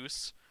cartoon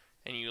goose,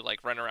 and you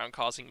like run around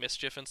causing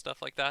mischief and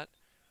stuff like that.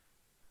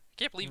 I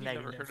can't believe you've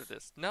never heard of Negative.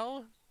 this.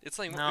 No, it's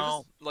like it was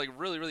No. like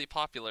really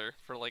popular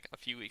for like a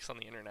few weeks on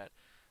the internet.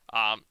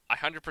 I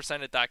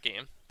 100%ed that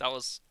game. That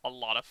was a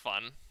lot of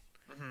fun.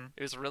 Hmm.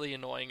 It was really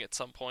annoying at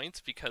some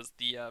points because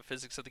the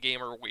physics of the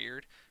game are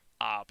weird.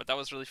 But that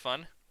was really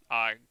fun.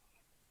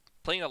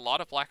 Playing a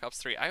lot of Black Ops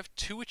 3. I have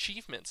two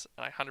achievements,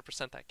 and I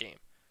 100% that game.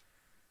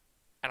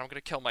 And I'm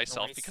gonna kill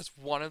myself Nice. because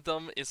one of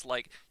them is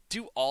like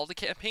do all the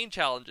campaign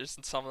challenges,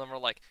 and some of them are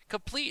like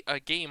complete a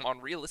game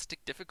on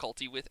realistic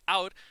difficulty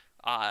without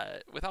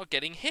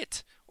getting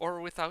hit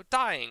or without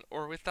dying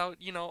or without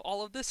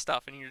all of this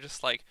stuff, and you're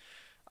just like,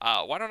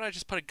 why don't I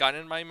just put a gun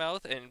in my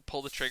mouth and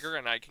pull the trigger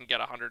and I can get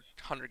a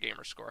hundred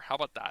gamer score? How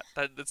about that?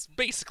 That's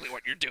basically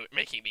what you're doing,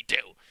 making me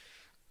do.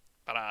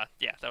 But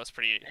yeah, that was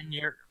pretty. And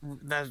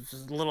that's a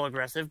little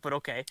aggressive, but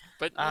okay.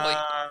 But like,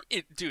 Uh,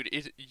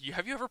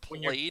 have you ever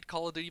when you're played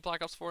Call of Duty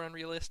Black Ops 4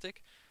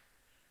 Unrealistic?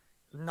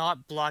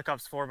 not Black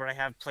Ops 4, but I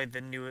have played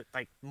the new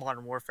like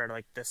Modern Warfare,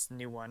 like this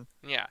new one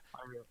Yeah,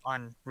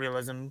 on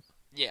realism.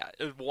 yeah,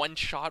 one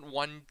shot,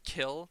 one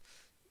kill.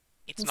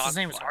 It's It's the not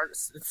same as fun. hard.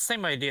 It's the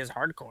same idea as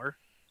hardcore.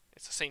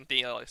 It's the same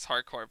deal as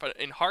hardcore, but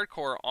in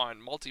hardcore on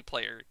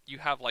multiplayer, you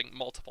have like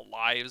multiple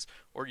lives,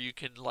 or you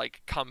can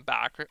like come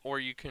back, or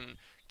you can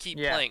keep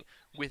Yeah. playing.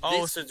 With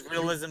Oh, this, so it's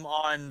realism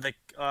on the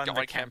on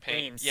campaign.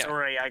 campaign. Yeah,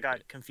 Sorry, I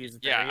got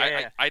confused there. yeah. Yeah,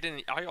 yeah. I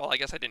didn't. Well, I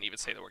guess I didn't even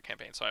say the word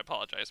campaign, so I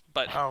apologize.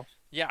 But Oh,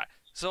 yeah.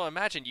 So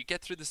imagine you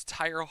get through this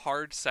entire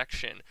hard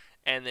section,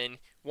 and then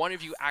one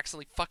of you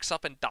accidentally fucks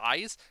up and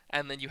dies,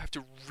 and then you have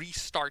to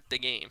restart the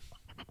game,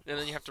 and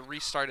then you have to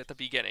restart at the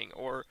beginning,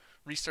 or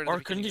restart at the or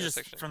couldn't beginning you of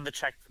the just section. from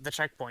the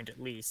checkpoint at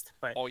least?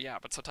 But Oh yeah,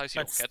 but sometimes you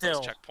don't get those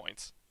still,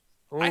 checkpoints.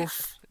 I,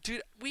 oof.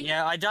 dude, we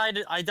Yeah, I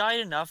died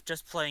enough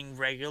just playing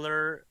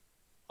regular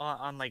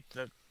on like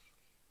the.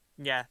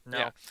 Yeah, no,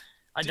 yeah.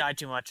 I Dude, died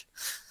too much.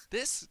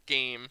 this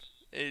game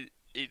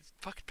it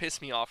fucking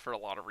pissed me off for a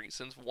lot of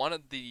reasons. One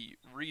of the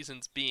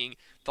reasons being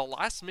the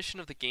last mission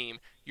of the game,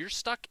 you're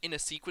stuck in a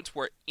sequence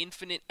where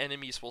infinite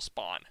enemies will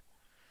spawn.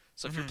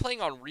 So if you're Hmm.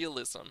 playing on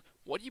realism,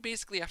 what you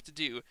basically have to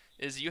do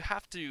is you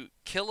have to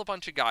kill a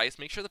bunch of guys,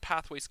 make sure the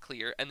pathway's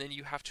clear, and then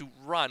you have to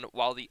run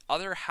while the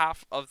other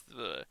half of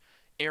the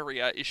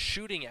area is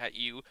shooting at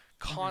you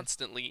Hmm.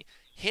 constantly.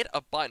 Hit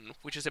a button,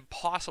 which is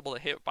impossible to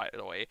hit, by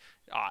the way.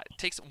 It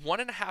takes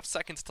 1.5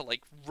 seconds to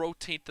like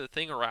rotate the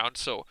thing around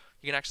so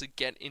you can actually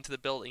get into the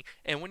building.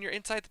 And when you're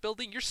inside the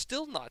building, you're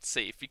still not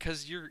safe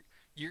because you're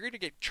gonna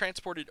get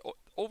transported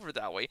over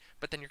that way,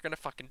 but then you're gonna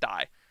fucking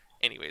die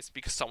anyways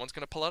because someone's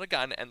gonna pull out a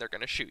gun and they're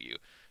gonna shoot you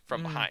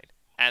from Hmm. behind.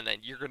 And then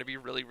you're gonna be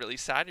really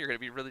sad. You're gonna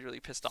be really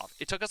pissed off.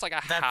 It took us like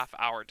a That half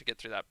hour to get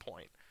through that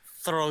point.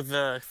 throw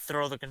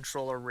the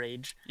controller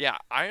rage. Yeah,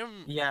 I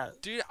am, Yeah.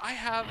 dude. I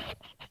have Do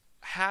you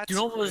hats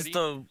know what was ready.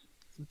 the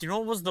Do you know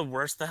what was the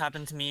worst that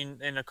happened to me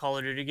in a Call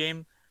of Duty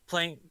game?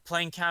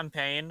 Playing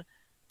campaign,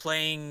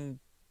 playing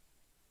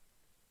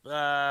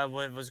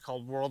what was it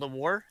called? World of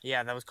War?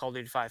 Yeah, that was Call of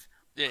Duty 5.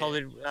 Yeah, Call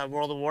of Duty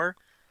World of War.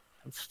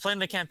 Playing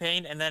the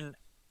campaign and then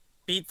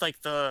beat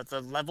like the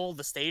level,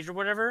 the stage or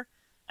whatever,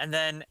 and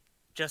then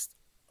just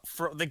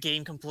the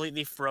game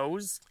completely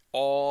froze. So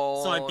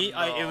oh it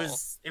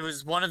no.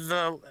 was one of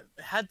the,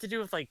 it had to do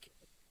with like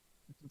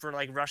for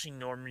like rushing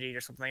Normandy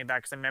or something like that.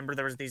 Because I remember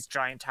there was these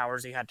giant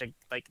towers you had to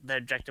like. The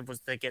objective was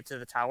to get to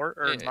the tower,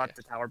 or Yeah. not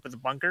the tower, but the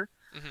bunker.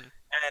 Hmm.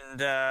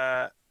 And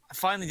I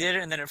finally did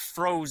it, and then it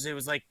froze. It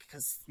was like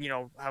because you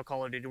know how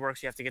Call of Duty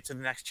works. You have to get to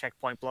the next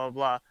checkpoint. Blah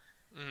blah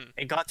blah. Hmm.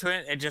 It got to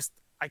it. It just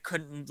I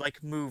couldn't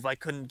like move. I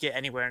couldn't get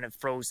anywhere, and it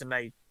froze. And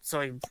I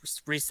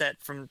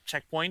reset from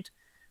checkpoint.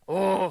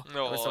 Oh, it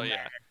was Oh so yeah,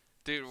 mad.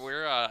 dude.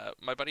 We're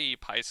my buddy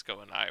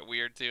Pysko and we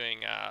are doing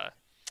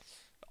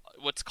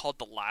what's called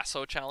the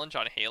Lasso Challenge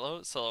on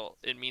Halo. So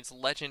it means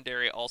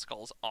Legendary All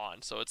Skulls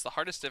on. So it's the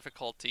hardest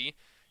difficulty.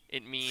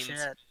 It means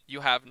Shit.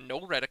 you have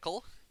no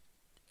reticle.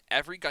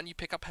 Every gun you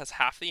pick up has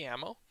half the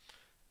ammo.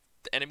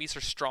 The enemies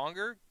are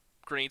stronger.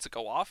 Grenades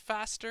go off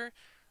faster.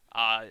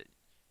 Uh,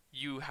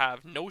 you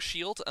have no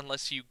shield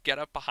unless you get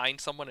up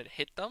behind someone and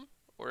hit them,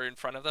 or in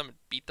front of them and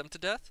beat them to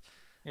death.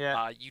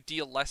 Yeah. You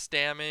deal less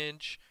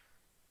damage,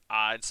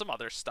 and some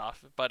other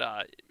stuff. But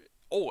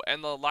oh,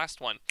 and the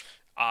last one,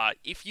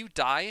 if you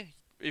die,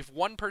 if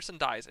one person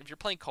dies, if you're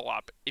playing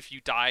co-op, if you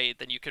die,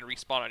 then you can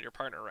respawn on your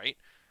partner, right?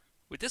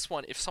 With this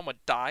one, if someone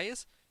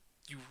dies,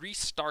 you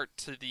restart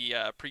to the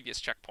previous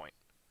checkpoint.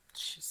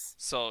 Jeez.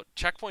 So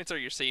checkpoints are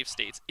your save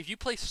states. If you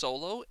play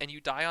solo and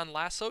you die on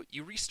Lasso,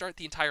 you restart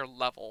the entire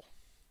level.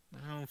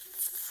 Oh,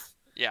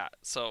 Yeah,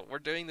 so we're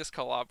doing this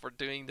co-op. We're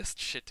doing this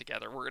shit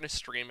together. We're gonna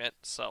stream it.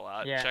 So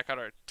Yeah. check out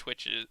our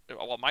Twitch.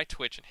 Well, my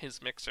Twitch and his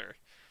Mixer.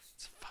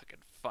 It's fucking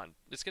fun.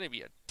 It's gonna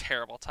be a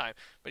terrible time.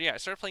 But yeah, I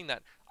started playing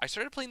that. I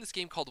started playing this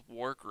game called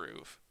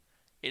Wargroove.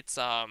 It's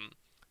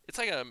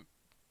like a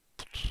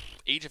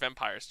Age of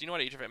Empires. Do you know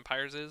what Age of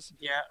Empires is?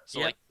 Yeah. So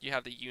Yeah. like you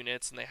have the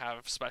units and they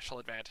have special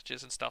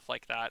advantages and stuff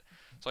like that.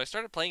 So I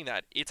started playing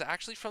that. It's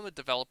actually from the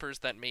developers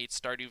that made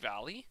Stardew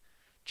Valley,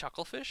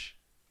 Chucklefish.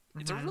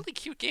 It's a Mhm. really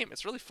cute game.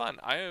 It's really fun.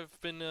 I have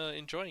been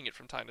enjoying it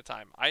from time to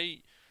time.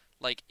 I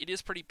like it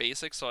is pretty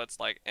basic, so it's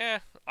like,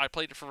 I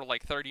played it for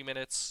like 30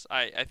 minutes.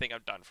 I think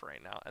I'm done for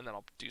right now, and then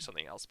I'll do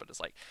something else. But it's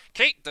like,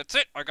 Kate, that's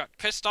it. I got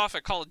pissed off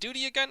at Call of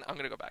Duty again. I'm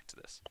gonna go back to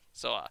this.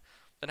 So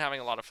been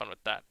having a lot of fun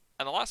with that.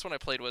 And the last one I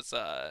played was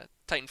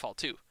Titanfall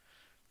 2.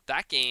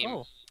 That game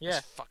Oh, is yeah.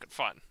 fucking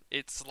fun.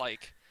 It's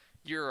like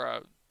you're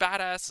a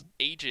badass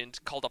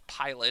agent called a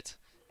pilot,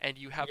 and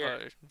Yeah.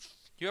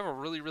 you have a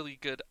really really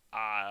good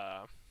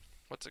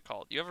what's it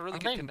called? You have a really I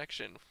good think.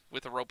 connection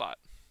with a robot.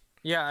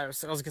 Yeah. I was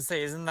gonna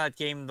say, isn't that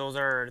game?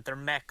 They're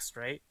mechs,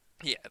 right?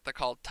 Yeah, they're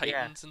called Yeah.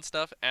 Titans and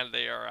stuff, and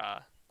they are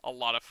a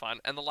lot of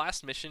fun. And the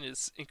last mission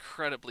is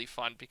incredibly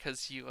fun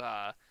because you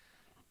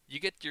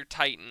get your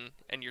Titan,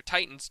 and your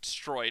Titan's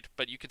destroyed,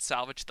 but you can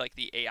salvage like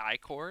the AI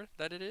core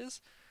that it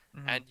is,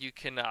 Mhm. and you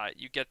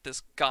get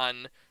this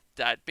gun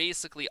that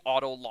basically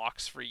auto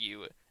locks for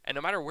you. And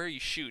no matter where you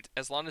shoot,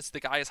 as long as the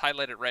guy is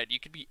highlighted red, you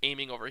could be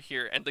aiming over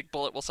here, and the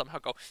bullet will somehow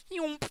go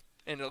yoomp,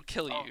 and it'll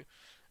kill Oh, you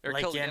or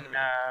kill the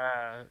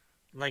enemy.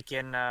 like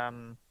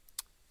in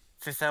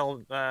Fifth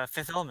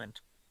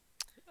Element.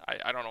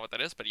 I don't know what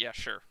that is, but yeah,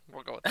 sure,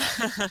 we'll go with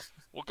that.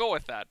 We'll go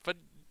with that. But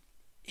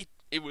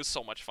it was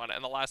so much fun,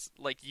 and the last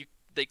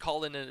they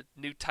call in a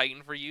new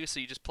Titan for you, so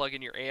you just plug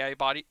in your AI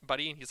buddy,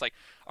 and he's like,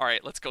 "All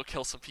right, let's go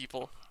kill some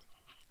people."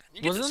 And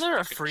you get Wasn't this there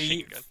a fucking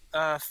machine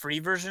gun. free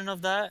version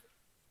of that?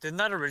 Didn't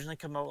that originally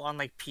come out on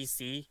like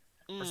PC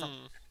or something?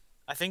 Mm,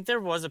 I think there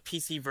was a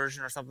PC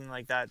version or something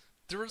like that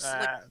there was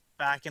like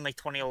back in like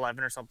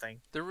 2011 or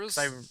something. there was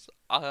 'Cause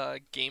a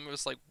game. It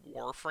was like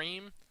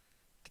Warframe.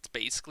 It's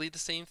basically the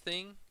same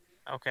thing,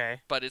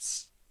 Okay. but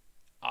it's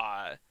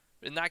uh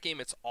in that game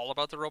it's all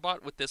about the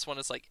robot. With this one,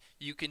 it's like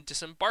you can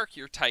disembark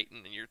your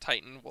Titan, and your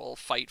Titan will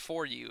fight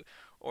for you,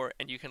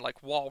 and you can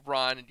like wall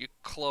run, and you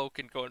cloak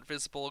and go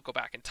invisible, go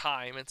back in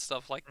time and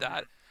stuff like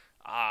that.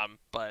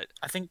 But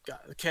I think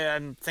okay,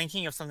 I'm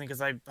thinking of something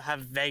because I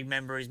have vague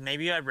memories.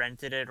 Maybe I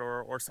rented it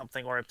or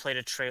something, or I played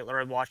a trailer,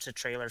 or I watched a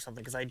trailer or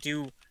something. Because I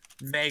do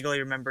vaguely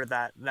remember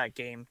that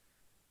game.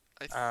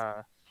 I th-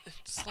 Uh,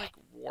 it's like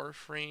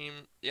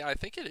Warframe. Yeah, I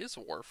think it is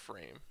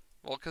Warframe.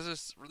 Well, because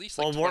it's released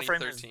well, like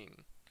Warframe is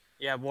 2013.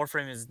 yeah,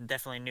 Warframe is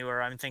definitely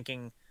newer. I'm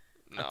thinking.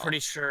 No. I'm pretty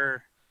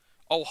sure.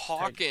 Oh,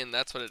 Hawken,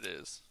 that's what it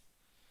is.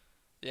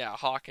 Yeah,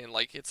 Hawken.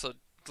 Like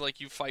like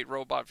you fight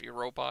robot via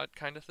robot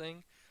kind of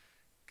thing.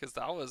 Because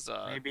that was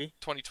Maybe.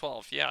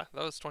 2012. Yeah,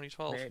 that was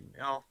 2012.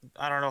 Oh,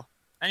 I don't know.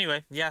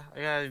 Anyway, yeah,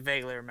 I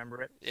vaguely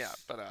remember it. Yeah,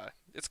 but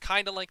it's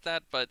kind of like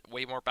that, but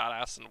way more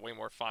badass and way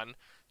more fun.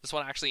 This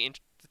one actually,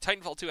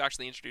 Titanfall 2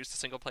 actually introduced a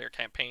single player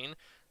campaign.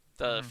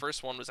 The Mhm.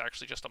 first one was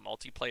actually just a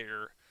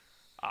multiplayer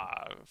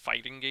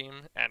fighting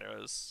game, and it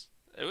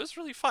was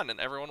really fun, and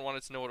everyone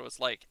wanted to know what it was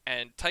like.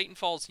 And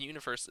Titanfall's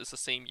universe is the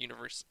same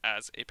universe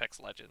as Apex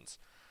Legends.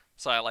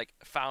 So I like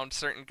found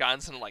certain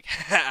guns and like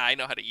I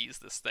know how to use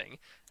this thing,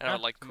 and I would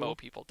Ah, like mow cool.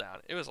 people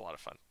down. It was a lot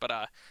of fun.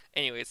 But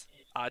anyways,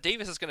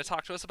 Davis is going to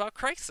talk to us about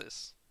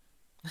Crisis,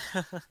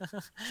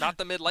 not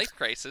the midlife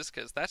crisis,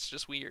 because that's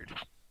just weird.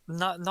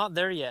 Not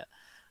there yet.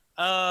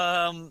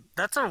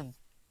 That's a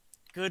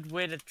good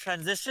way to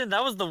transition.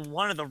 That was the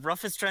one of the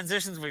roughest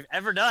transitions we've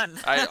ever done.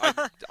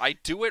 I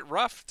do it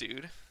rough,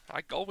 dude.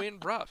 I go in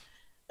rough.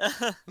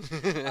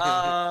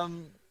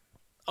 um,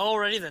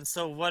 Alrighty then.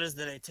 So what is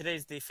the day?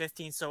 Today's the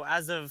 15th. So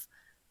as of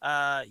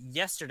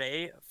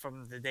yesterday,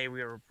 from the day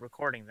we were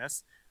recording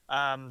this,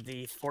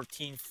 the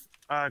 14th,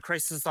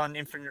 Crisis on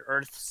Infinite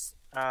Earths,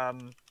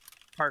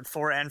 part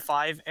 4 and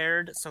 5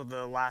 aired. So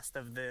the last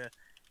of the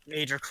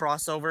major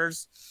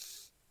crossovers.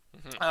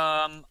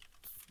 Mhm.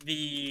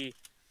 The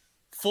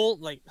full,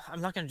 like,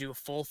 I'm not gonna do a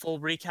full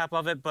recap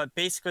of it, but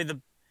basically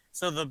the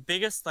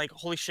biggest, like,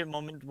 holy shit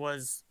moment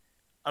was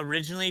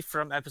originally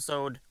from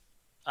episode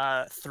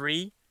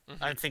 3.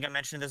 I Mhm. think I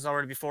mentioned this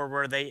already before,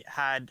 where they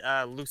had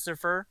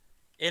Lucifer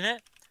in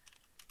it,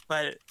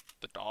 but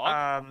The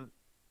dog? um,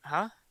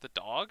 huh? The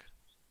dog?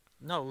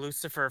 No,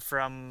 Lucifer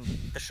from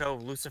the show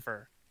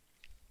Lucifer.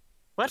 The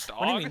What?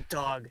 What do you dog? mean,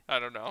 dog? I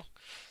don't know.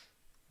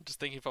 I'm just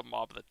thinking of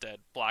Mob of the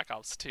Dead, Black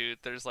Ops 2.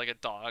 There's like a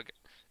dog,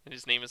 and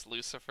his name is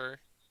Lucifer.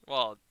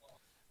 Well,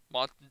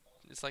 Mo-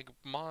 it's like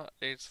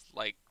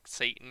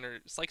Satan, or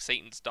it's like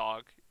Satan's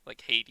dog,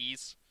 like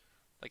Hades,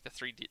 like the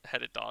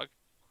three-headed dog,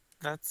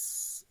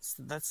 That's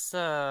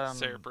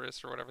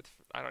Cerberus or whatever.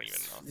 I don't even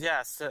know.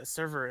 yeah,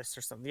 Cerberus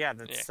or something. Yeah,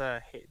 Yeah.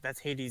 that's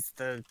Hades,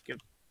 the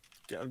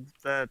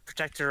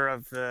protector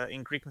of the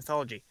in Greek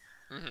mythology.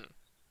 Mhm.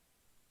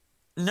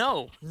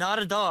 No, not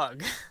a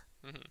dog.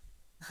 Mhm.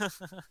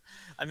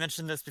 I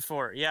mentioned this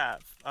before. Yeah,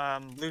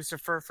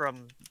 Lucifer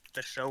from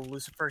the show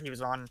Lucifer. He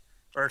was on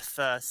Earth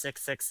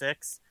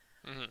 666.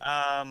 Mhm.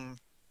 Um,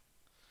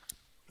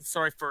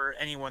 sorry for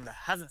anyone that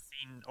hasn't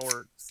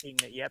seen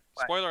it yet,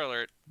 but Spoiler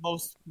alert.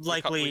 most We've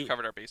likely,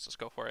 covered our bases.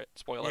 Go for it.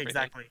 Spoil yeah, everything.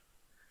 exactly.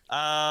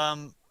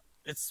 Um,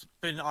 it's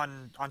been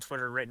on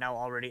Twitter right now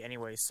already.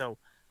 Anyway, so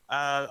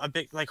a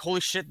big, like,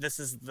 holy shit,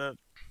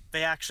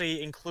 they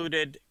actually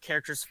included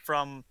characters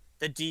from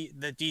the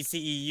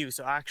DCEU,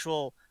 so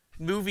actual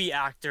movie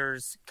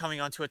actors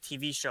coming onto a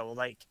TV show.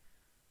 Like,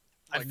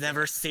 I've Like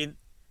never what? seen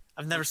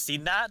I've never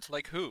seen that.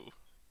 Like who?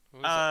 Who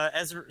is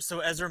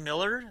that? Ezra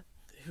Miller,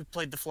 who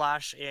played the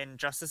Flash in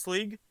Justice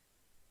League,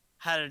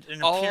 had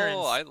an Oh,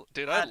 appearance I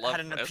had love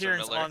an Ezra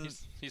appearance Miller. on.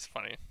 He's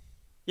funny.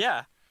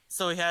 Yeah.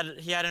 So he had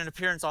an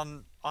appearance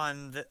on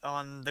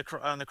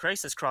the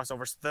Crisis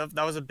crossover. So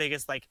that was the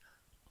biggest, like,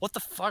 what the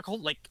fuck?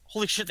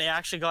 Holy shit!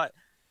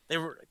 They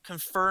were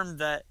confirmed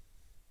that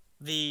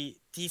the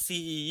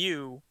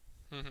DCEU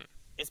Mhm.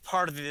 is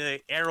part of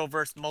the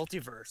Arrowverse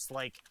multiverse.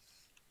 Like,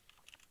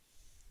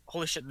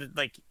 holy shit!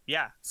 Like,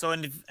 yeah. So,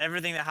 and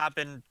everything that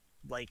happened,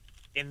 like,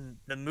 in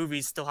the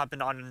movies still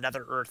happened on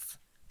another Earth.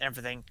 And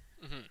everything.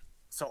 Mhm.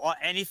 So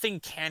anything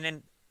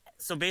canon.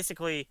 So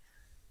basically,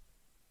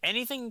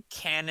 anything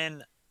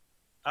canon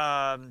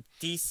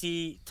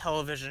DC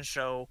television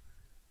show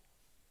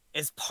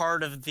is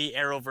part of the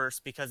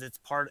Arrowverse because it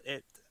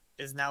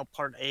is now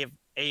part of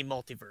a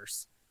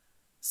multiverse.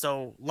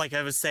 So, like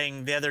I was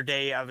saying the other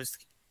day, I was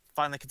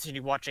finally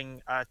continued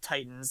watching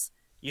Titans.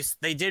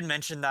 They did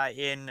mention that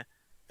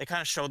they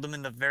kind of showed them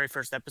in the very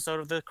first episode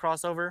of the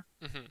crossover.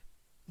 Mhm.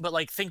 But,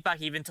 like, think back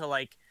even to,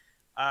 like,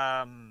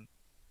 um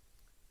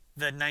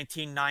the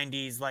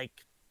 1990s, like,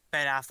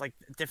 Ben Affleck,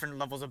 different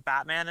levels of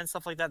Batman and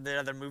stuff like that. The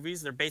other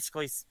movies, they're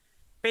basically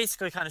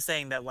kind of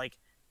saying that, like,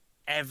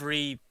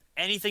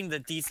 anything the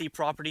DC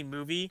property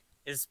movie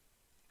is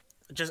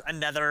just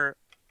another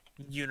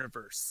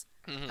universe,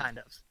 Mhm. kind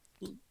of.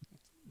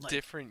 Like,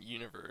 Different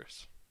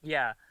universe.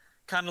 yeah,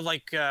 kind of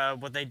like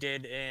what they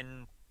did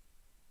in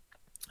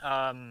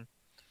um,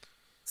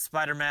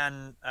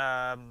 Spider-Man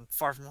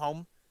Far From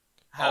Home.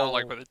 Oh,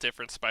 like How with the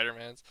different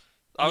Spider-Mans.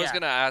 I was Yeah,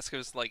 gonna ask,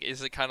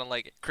 is it kind of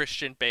like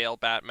Christian Bale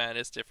Batman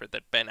is different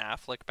than Ben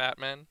Affleck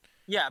Batman?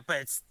 yeah,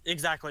 but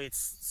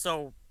it's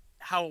so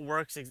how it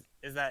works is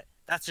that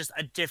that's just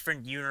a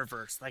different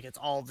universe. Like, it's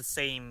all the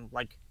same,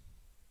 like,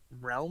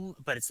 realm,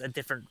 but it's a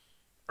different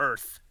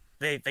Earth.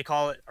 They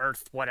call it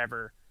Earth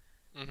whatever,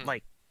 Mhm.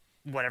 like,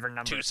 whatever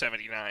number.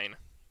 279,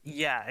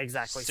 Yeah,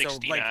 exactly. So, like,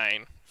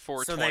 69,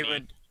 so they 420.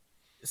 would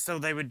so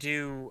they would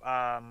do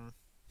um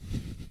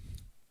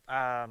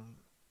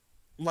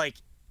like,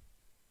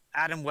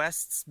 Adam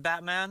West's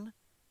Batman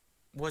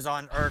was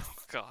on Oh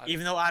Earth, God.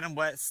 even though Adam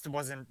West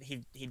wasn't,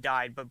 he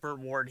died, but Burt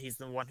Ward, he's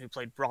the one who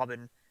played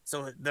Robin.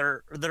 So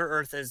their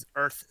Earth is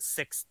Earth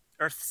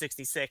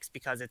 66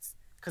 because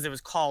it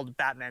was called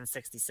Batman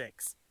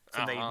 66.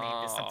 So they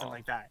named it something Oh,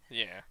 like that.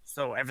 yeah.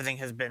 So everything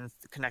has been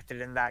connected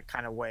in that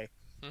kind of way.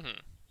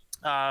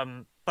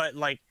 Mhm. But,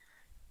 like,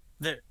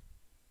 the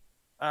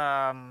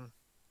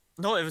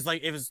no, it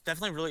was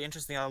definitely really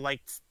interesting. I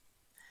liked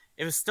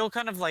it. Was still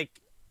kind of like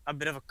a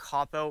bit of a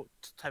cop out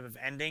type of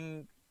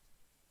ending,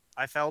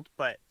 I felt,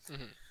 but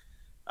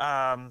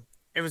Mhm.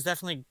 it was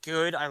definitely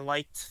good. I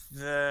liked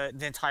the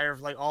entire,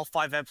 like, all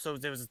 5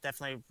 episodes. It was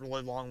definitely a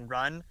really long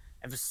run.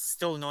 It was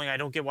still annoying. I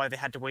don't get why they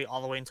had to wait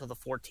all the way until the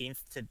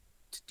 14th to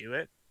do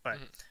it, but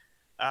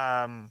Mhm.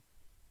 um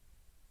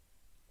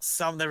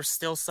there were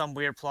still some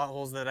weird plot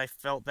holes that I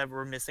felt that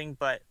were missing,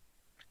 but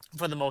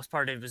for the most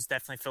part, it was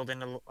definitely filled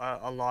in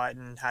a lot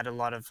and had a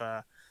lot of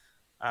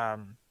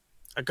um,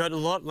 a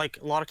lot, like,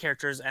 a lot of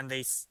characters, and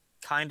they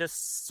kind of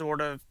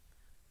sort of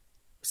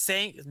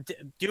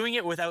doing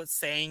it without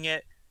saying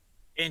it,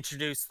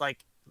 introduced,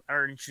 like,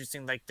 are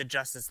introducing like the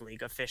Justice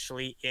League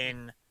officially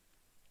in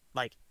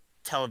like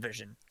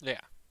television.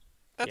 Yeah,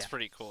 that's Yeah.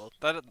 pretty cool.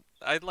 That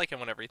I like it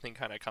when everything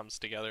kind of comes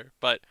together,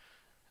 but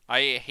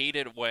I hate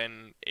it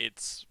when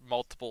it's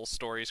multiple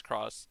stories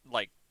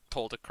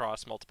told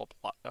across multiple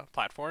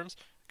platforms.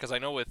 Because I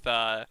know with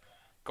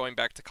going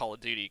back to Call of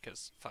Duty,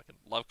 because fucking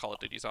love Call of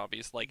Duty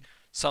Zombies. Like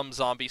some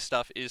zombie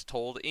stuff is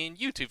told in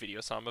YouTube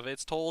videos, some of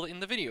it's told in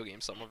the video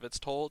game, some of it's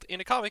told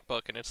in a comic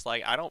book, and it's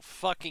like I don't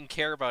fucking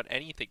care about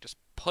anything. Just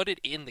put it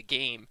in the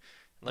game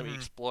and let me Hmm.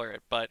 explore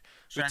it. But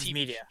with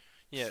TV, Transmedia.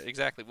 yeah,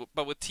 exactly.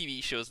 But with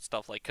TV shows and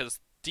stuff because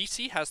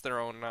DC has their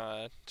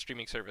own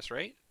streaming service,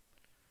 right?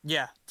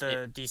 Yeah, Yeah,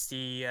 the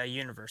DC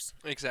universe.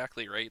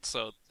 exactly, right.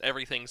 So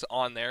everything's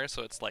on there,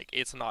 so it's like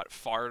it's not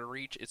far to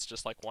reach. It's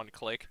just like one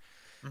click.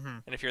 Hmm.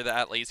 And if you're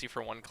that lazy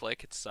for one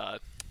click, it's time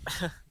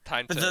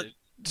But the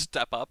to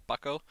step up,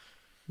 Bucko.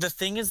 the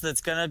thing is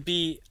that's gonna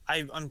be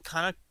I'm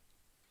kind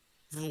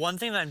of one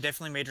thing that I'm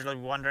definitely majorly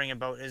wondering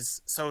about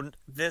is so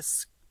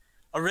this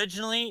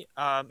originally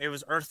it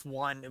was Earth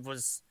One. It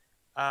was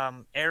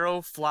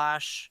Arrow,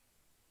 Flash,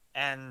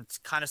 and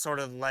kind of sort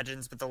of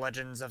legends, but the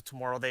Legends of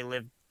Tomorrow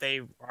they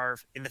are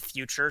in the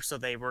future, so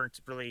they weren't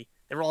really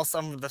they were all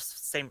some of the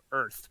same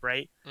Earth,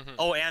 right? Hmm.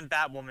 Oh, and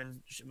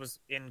Batwoman was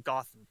in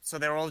Gotham, so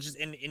they were all just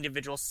in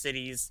individual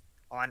cities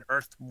on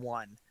Earth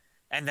One,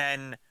 and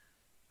then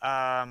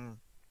um,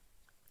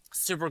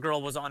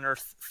 Supergirl was on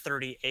Earth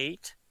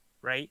 38,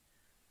 right?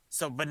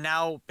 So, but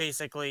now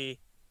basically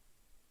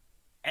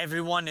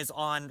everyone is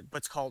on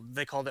what's called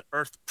they called it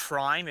Earth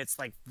Prime. It's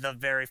like the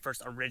very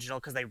first original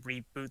because they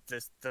reboot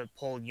the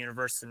whole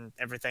universe and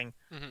everything.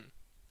 Hmm.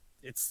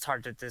 It's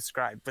hard to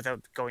describe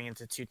without going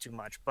into too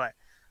much, but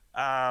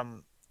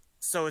um,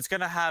 so it's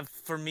gonna have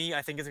for me.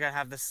 I think it's gonna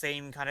have the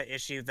same kind of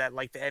issue that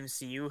like the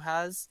MCU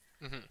has.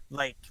 Hmm.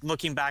 Like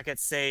looking back at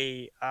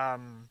say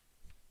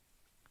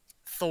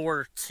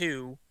Thor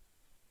 2,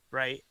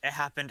 right? It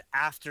happened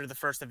after the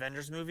first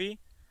Avengers movie.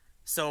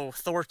 So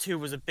Thor 2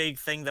 was a big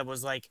thing that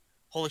was like,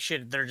 holy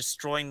shit, they're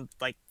destroying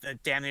like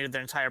damn near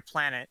their entire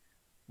planet.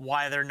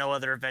 Why are there no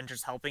other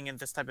Avengers helping in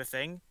this type of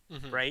thing,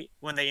 Hmm. right?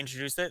 When they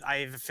introduced it, I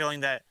have a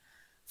feeling that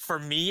for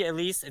me at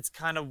least, it's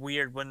kind of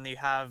weird when you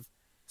have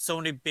so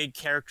many big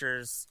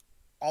characters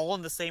all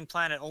on the same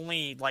planet.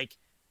 Only like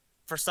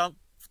for some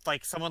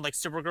like someone like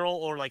Supergirl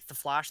or like the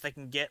Flash, they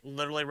can get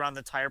literally around the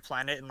entire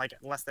planet in like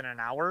less than an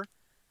hour.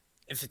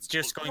 If it's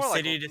just going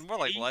city to More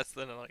like city, less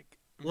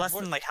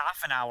more, than like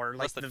half an hour. less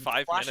Like than the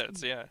five Flash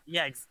minutes. can, Yeah.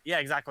 yeah, yeah,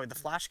 exactly. The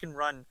Flash can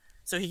run,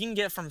 so he can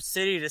get from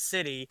city to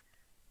city,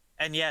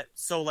 and yet,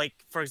 so like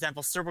for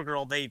example,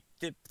 Supergirl,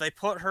 they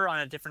put her on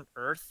a different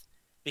Earth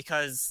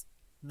because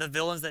the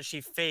villains that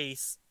she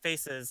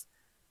faces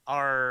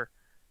are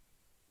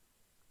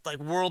like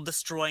world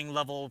destroying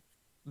level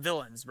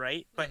villains,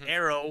 right? But Hmm.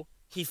 Arrow,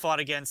 he fought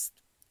against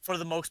for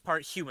the most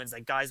part humans,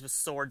 like guys with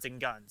swords and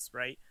guns,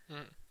 right?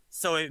 Hmm.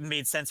 So it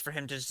made sense for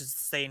him to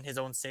just stay in his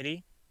own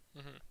city.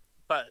 Hmm.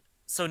 But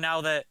so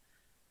now that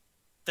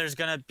there's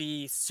gonna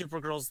be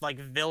Supergirl's like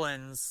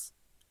villains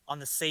on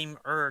the same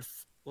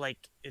Earth, like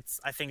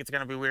I think it's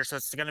gonna be weird. So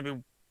it's gonna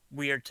be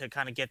weird to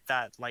kind of get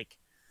that like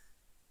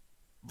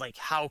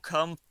how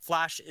come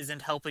Flash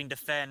isn't helping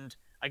defend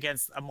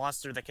against a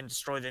monster that can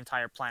destroy the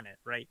entire planet,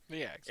 right?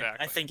 Yeah. I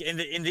Exactly. think in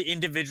the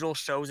individual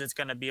shows it's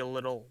gonna be a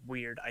little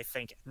weird. I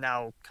think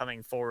now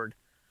coming forward,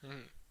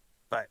 Hmm.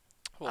 but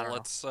I Well, don't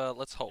know.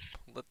 let's hope.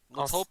 I'll,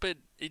 Let's hope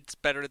it's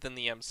better than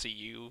the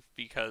MCU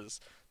because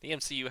the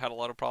MCU had a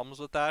lot of problems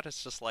with that.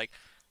 It's just like,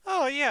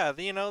 oh yeah,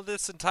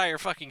 this entire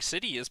fucking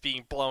city is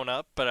being blown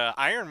up, but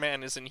Iron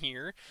Man isn't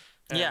here,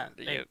 yeah,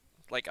 and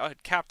like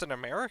Captain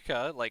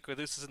America, like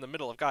this is in the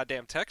middle of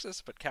goddamn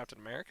Texas, but Captain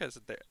America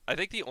isn't there. I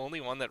think the only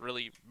one that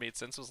really made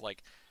sense was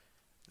like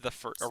the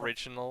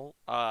original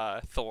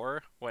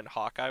Thor when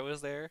Hawkeye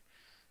was there,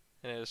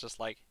 and it was just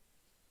like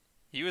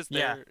he was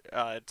yeah,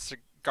 there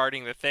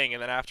guarding the thing,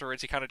 and then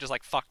afterwards he kind of just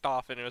like fucked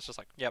off, and it was just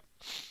like, yep,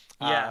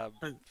 yeah.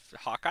 uh,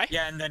 Hawkeye.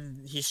 Yeah, and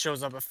then he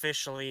shows up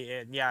officially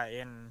in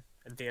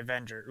the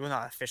Avengers. Well,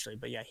 not officially,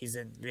 but yeah, he's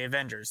in the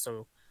Avengers.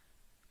 So,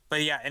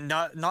 but yeah, and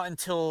not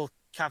until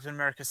Captain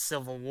America: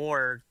 Civil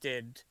War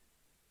did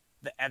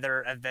the other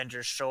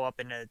Avengers show up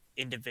in an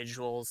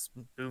individual's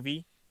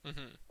movie.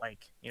 Hmm. Like,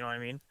 you know what I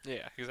mean?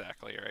 Yeah,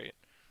 exactly right.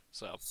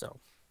 So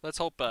So let's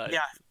hope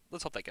yeah,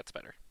 let's hope that gets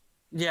better.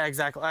 yeah,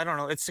 exactly. I don't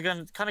know. It's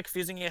again kind of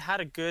confusing. It had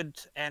a good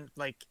and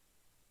like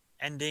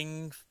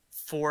ending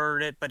for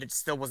it, but it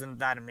still wasn't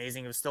that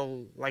amazing. It was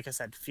still, like I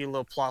said, a few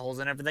little plot holes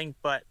and everything.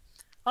 But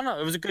I don't know.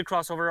 It was a good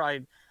crossover.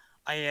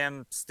 I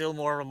am still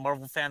more of a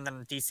Marvel fan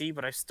than DC,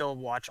 but I still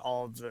watch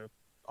all the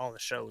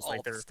shows. All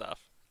Like the they're stuff.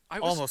 I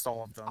was almost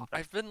all of them. But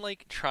I've been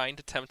like trying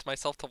to tempt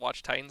myself to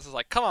watch Titans. It's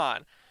like, come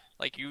on.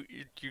 Like you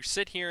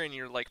sit here and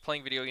you're like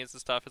playing video games and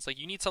stuff. It's like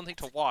you need something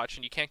to watch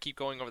and you can't keep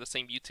going over the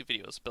same YouTube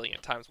videos a billion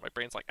times. My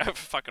brain's like,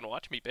 fucking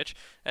watch me, bitch.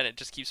 And it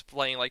just keeps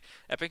playing like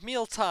Epic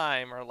Meal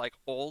Time or like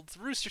old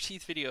Rooster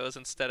Teeth videos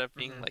instead of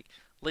being mhm. like,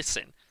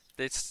 listen,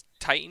 It's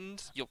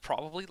Titans. You'll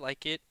probably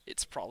like it.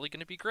 It's probably going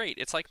to be great.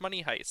 It's like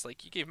Money Heist.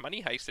 Like, you gave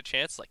Money Heist a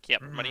chance. Like, yeah,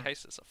 but Money Mhm.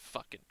 Heist is a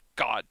fucking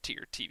god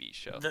tier TV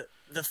show.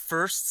 The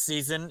first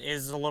season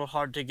is a little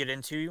hard to get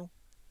into.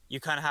 You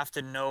kind of have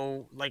to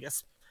know, like,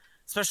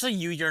 especially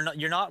you. You're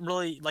not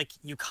really like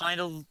you kind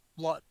of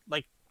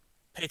like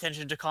pay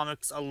attention to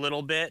comics a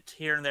little bit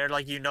here and there.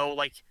 Like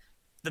like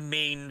the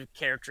main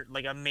character,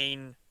 like a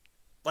main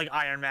like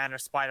Iron Man or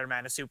Spider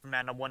Man or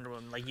Superman or Wonder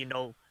Woman. Like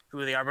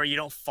who they are, but you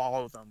don't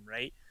follow them,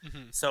 right?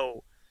 Hmm.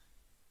 So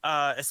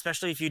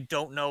especially if you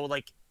don't know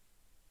like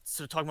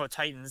so talking about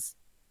Titans,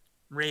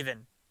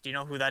 Raven. Do you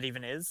know who that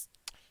even is?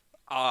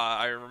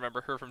 I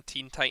remember her from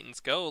Teen Titans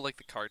Go, like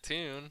the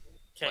cartoon.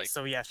 Okay, Like,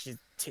 so yeah,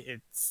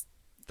 it's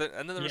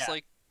and then there was yeah.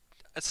 like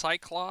a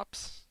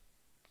Cyclops,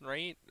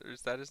 right? Or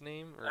is that his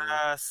name? Or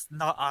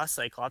Not a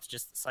Cyclops,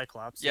 just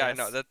Cyclops. yeah, I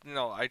know Yes. that.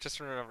 No, I just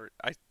remember.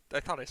 I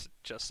thought I said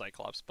just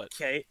Cyclops, but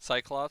Okay.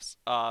 Cyclops.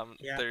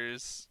 Yeah.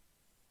 There's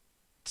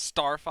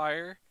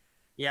Starfire,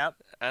 Yep.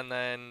 and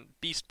then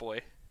Beast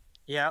Boy,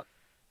 Yep.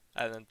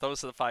 and then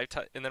those are the five.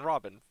 And then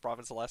Robin.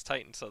 Robin's the last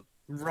Titan. So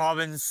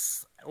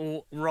Robin's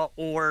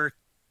or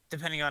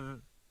depending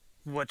on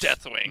which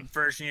Deathwing,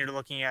 version you're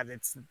looking at,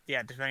 it's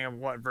yeah. Depending on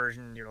what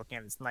version you're looking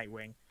at, it's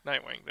Nightwing.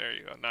 Nightwing. There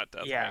you go. Not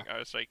Deathwing. Yeah. I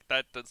was like,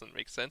 that doesn't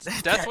make sense.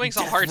 That Deathwing's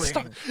a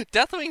Hearthstone. Deathwing.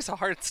 Deathwing's a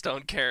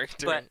Hearthstone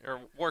character But or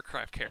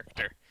Warcraft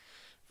character.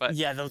 But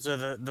yeah, those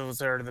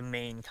are the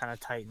main kind of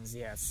Titans.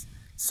 Yes.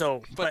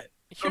 So, but but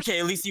here's okay,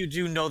 at least you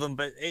do know them.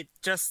 But it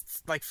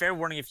just like fair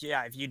warning, if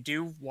you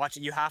do watch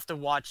it, you have to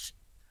watch.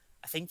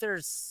 I think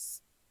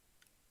there's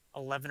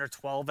 11 or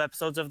 12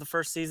 episodes of the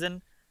first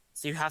season.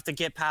 So you have to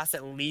get past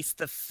at least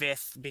the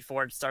fifth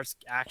before it starts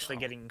actually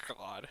getting.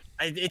 God.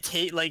 It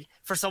take like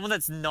for someone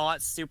that's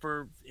not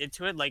super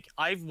into it. Like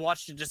I've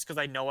watched it just because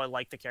I know I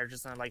like the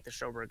characters and I like the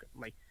show.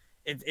 Like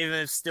it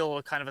is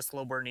still kind of a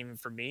slow burn even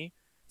for me.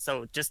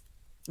 So just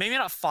maybe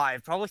not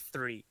five, probably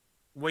three.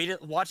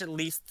 Watch at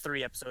least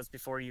 3 episodes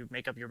before you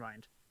make up your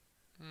mind.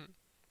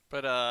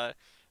 But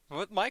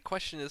what my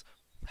question is,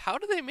 how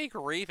do they make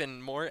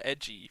Raven more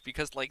edgy?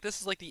 Because like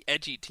this is like the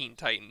edgy Teen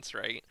Titans,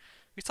 right?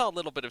 We saw a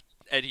little bit of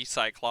edgy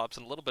Cyclops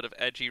and a little bit of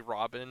edgy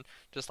Robin.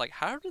 Just like,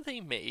 how do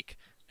they make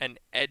an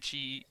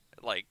edgy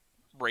like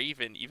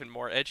Raven even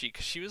more edgy?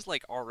 Because she was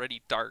like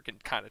already dark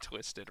and kind of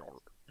twisted or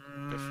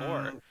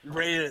before.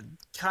 Rated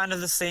kind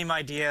of the same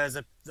idea as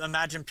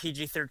imagine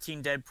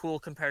PG-13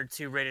 Deadpool compared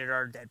to rated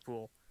R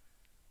Deadpool.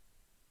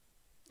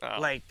 Oh,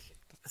 Like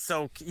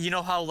so you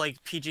know how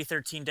like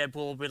PG-13 Deadpool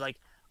will be like,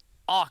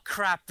 "Oh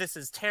crap, this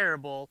is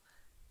terrible."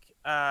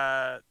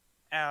 Uh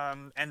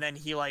and then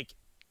he like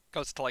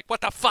goes to like,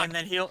 what the fuck? and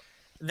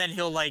then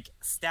he'll like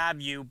stab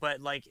you, but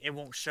like it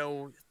won't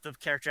show the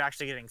character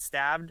actually getting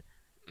stabbed.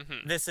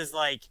 Hmm. This is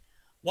like,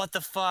 what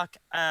the fuck?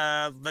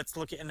 Let's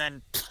look at, and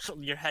then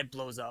your head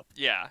blows up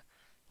Yeah,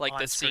 like on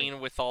the screen. scene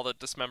with all the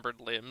dismembered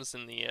limbs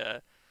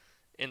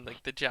in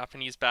like the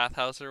Japanese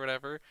bathhouse or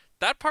whatever.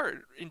 That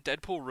part in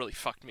Deadpool really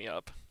fucked me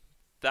up.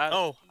 That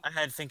Oh, I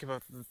had to think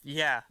about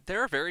yeah.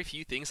 there are very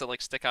few things that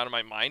like stick out in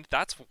my mind.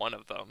 That's one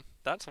of them.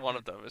 That's one Mhm.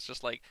 of them. It's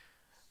just like,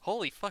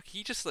 holy fuck,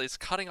 he just is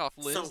cutting off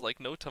limbs So like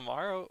no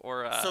tomorrow.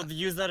 Or so to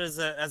use that as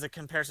a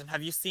comparison,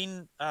 have you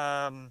seen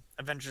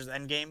Avengers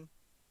Endgame?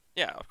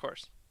 yeah, of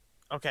course.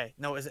 Okay,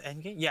 no, is it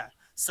Endgame? Yeah.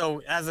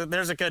 So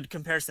there's a good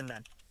comparison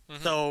then. Hmm.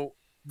 So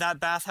that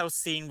bathhouse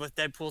scene with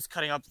Deadpool's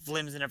cutting up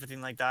limbs and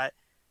everything like that,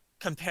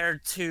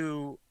 compared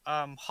to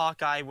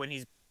Hawkeye when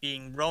he's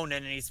being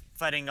Ronin and he's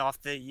fighting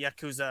off the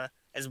Yakuza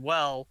as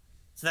well.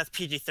 So that's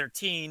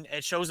PG-13.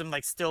 It shows him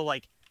like still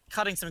like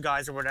cutting some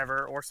guys or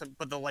whatever,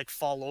 but they'll like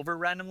fall over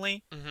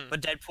randomly. Hmm.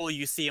 But Deadpool,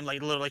 you see him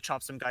like literally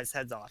chop some guys'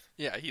 heads off.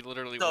 Yeah, he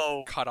literally will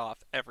So cut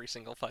off every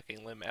single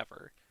fucking limb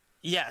ever.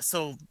 yeah,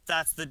 so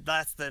that's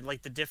the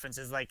like the difference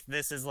is like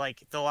this is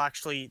like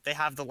they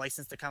have the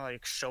license to kind of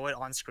like show it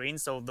on screen,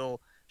 so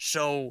they'll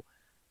show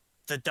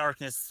the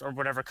darkness or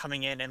whatever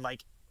coming in and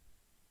like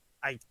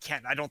I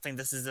don't think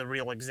this is a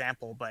real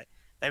example, but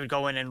they would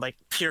go in and like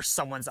pierce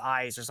someone's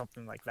eyes or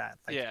something like that.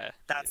 Like Yeah.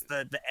 that's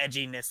the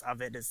edginess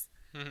of it is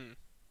Hmm.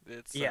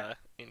 It's yeah.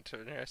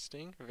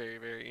 interesting. Very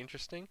very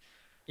interesting.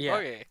 Yeah.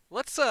 Okay,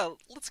 let's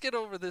get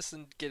over this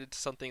and get into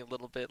something a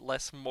little bit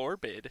less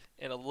morbid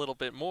and a little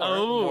bit more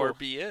Oh.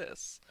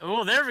 Morbius.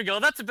 Oh, there we go.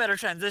 That's a better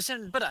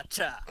transition. But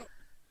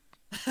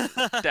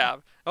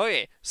Dab.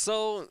 Okay,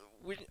 so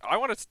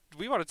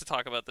we wanted to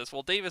talk about this.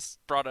 Well, Davis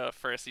brought it up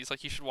first. He's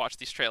like, you should watch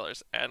these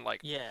trailers, and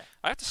like, yeah.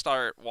 I have to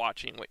start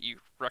watching what you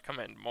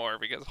recommend more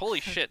because holy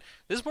shit,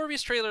 this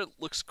Morbius trailer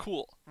looks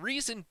cool.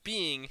 Reason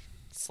being,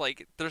 it's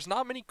like there's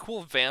not many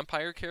cool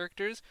vampire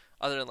characters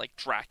other than like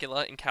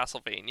Dracula in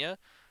Castlevania.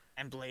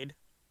 And Blade.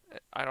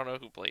 I don't know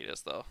who Blade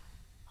is though.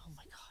 Oh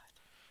my god.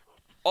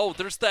 Oh,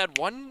 there's that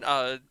one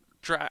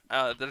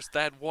there's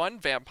that one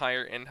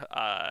vampire in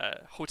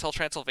Hotel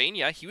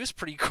Transylvania. He was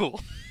pretty cool.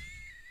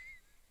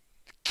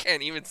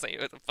 Can't even say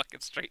it with a fucking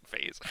straight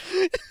face.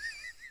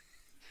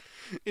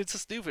 It's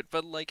stupid,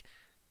 but like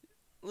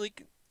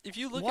if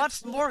you look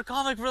Watch at more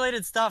comic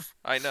related stuff.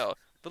 I know,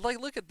 But like,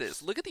 look at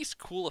this. Look at these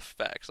cool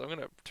effects. I'm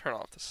gonna turn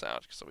off the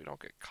sound so we don't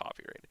get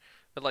copyrighted.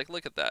 But like,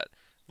 look at that.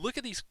 Look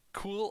at these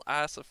cool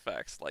ass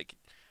effects. Like,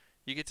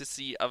 you get to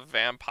see a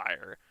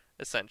vampire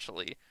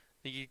essentially.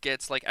 He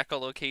gets like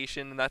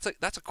echolocation, and that's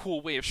a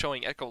cool way of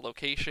showing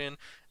echolocation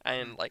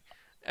and Mm. like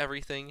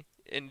everything,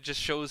 and it just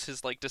shows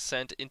his like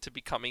descent into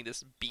becoming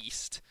this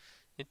beast,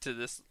 into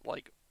this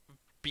like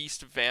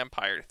beast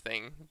vampire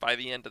thing by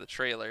the end of the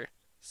trailer.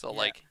 So Yeah.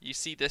 like you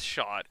see this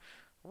shot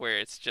where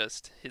it's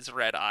just his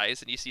red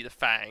eyes and you see the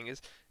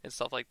fangs and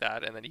stuff like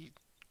that, and then he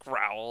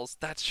growls.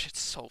 That shit's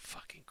so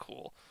fucking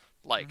cool.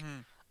 Like, Hmm.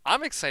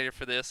 I'm excited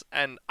for this,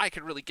 and I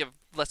could really give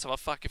less of a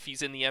fuck if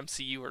he's in the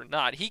MCU or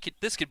not.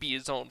 This could be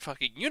his own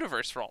fucking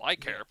universe for all I Yeah.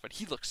 care, but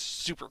he looks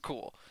super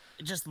cool.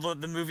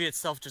 The movie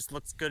itself just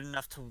looks good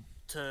enough to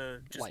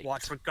just watch,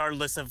 Liked.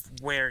 regardless of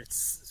where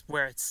it's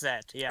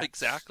set. Yeah,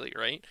 Exactly,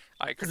 right?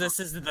 I because could this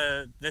is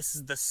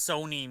the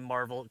Sony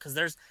Marvel. Because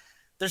there's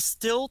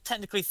still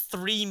technically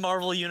three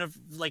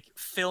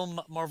film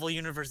Marvel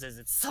universes.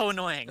 It's so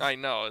annoying. I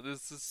know.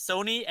 This is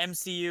Sony,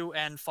 MCU,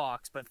 and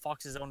Fox, but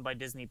Fox is owned by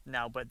Disney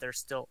now. But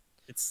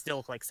it's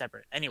still like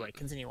separate. Anyway,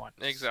 continue on.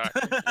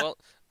 exactly. Well,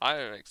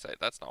 I'm excited.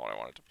 That's not what I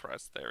wanted to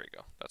press. There we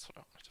go. That's what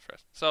I wanted to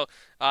press. So,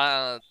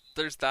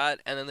 there's that,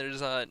 and then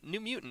there's New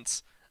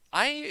Mutants.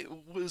 I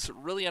was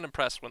really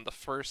unimpressed when the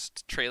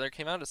first trailer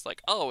came out. It's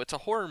like, oh, it's a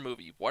horror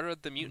movie. What are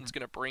the mutants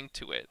gonna bring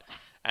to it?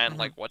 And Mhm.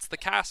 like, what's the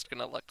cast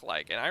gonna look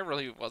like? And I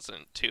really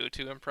wasn't too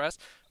impressed.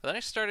 But then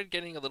I started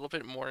getting a little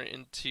bit more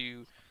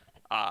into.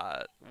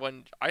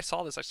 When I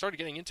saw this, I started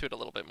getting into it a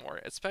little bit more,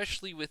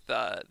 especially with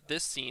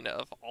this scene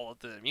of all of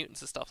the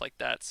mutants and stuff like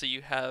that. So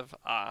you have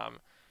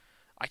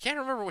I can't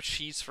remember what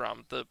she's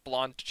from, the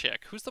blonde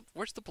chick.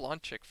 Where's the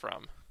blonde chick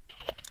from?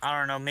 I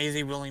don't know.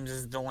 Maisie Williams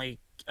is the only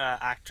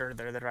actor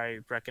there that I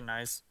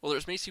recognize. Well,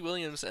 there's Macy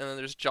Williams, and then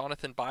there's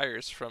Jonathan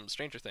Byers from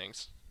Stranger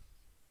Things.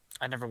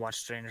 I never watched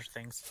Stranger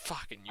Things.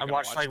 Fucking, you I gotta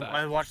watched watch like that.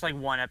 I watched like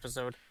one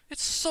episode.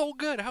 It's so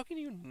good. How can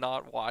you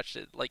not watch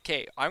it? Like,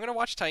 okay, I'm gonna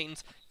watch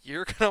Titans.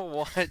 You're gonna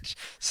watch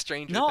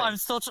Stranger No,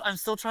 Things. I'm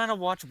still trying to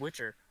watch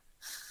Witcher.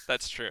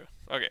 That's true.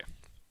 Okay.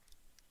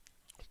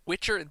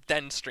 Witcher,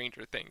 then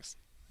Stranger Things.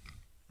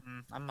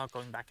 I'm not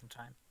going back in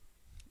time.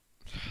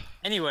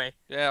 Anyway,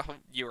 Yeah,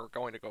 you're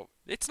going to go.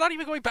 It's not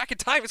even going back in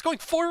time. It's going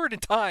forward in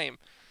time.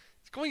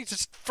 It's going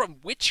just from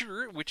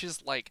Witcher, which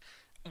is like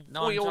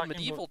no, way I'm old talking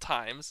medieval about.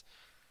 times,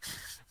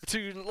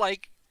 to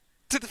like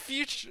to the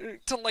future,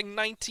 to like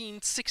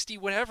 1960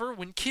 whatever,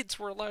 when kids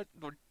were allowed,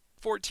 or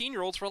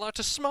 14-year-olds were allowed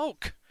to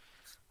smoke.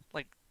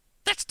 Like,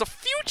 that's the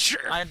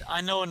future.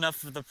 I know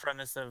enough of the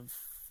premise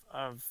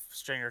of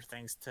Stranger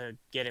Things to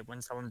get it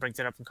when someone brings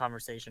it up in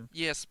conversation.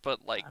 Yes,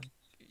 but like Um,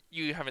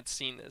 you haven't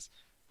seen this.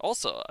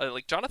 Also,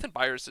 like Jonathan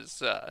Byers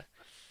is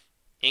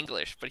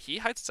English, but he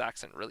hides his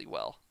accent really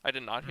well. I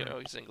did not know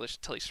he's English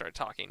until he started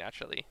talking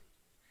naturally.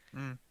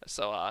 Mm.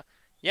 So,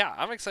 yeah,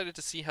 I'm excited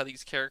to see how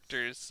these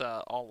characters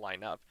all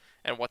line up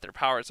and what their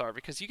powers are,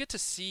 because you get to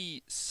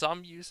see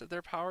some use of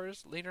their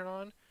powers later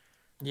on.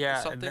 Yeah,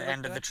 at Something the like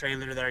end of the that.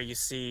 trailer there, you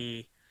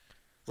see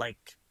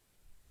like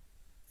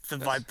the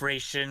That's-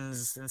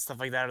 vibrations and stuff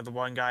like that of the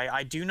one guy.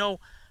 I do know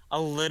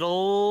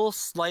a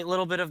slight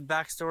little bit of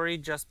backstory,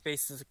 just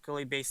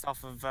basically based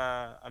off of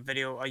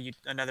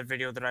another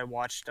video that I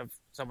watched of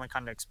someone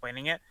kind of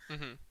explaining it.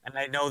 Mhm. And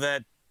I know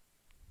that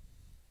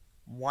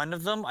one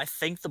of them, I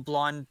think the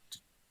blonde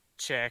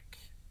chick,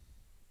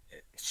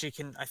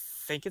 I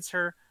think it's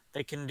her.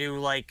 They can do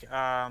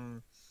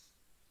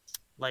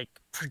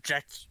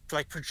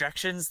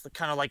projections,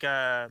 kind of like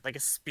a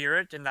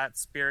spirit, and that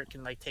spirit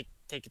can like take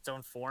its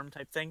own form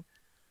type thing.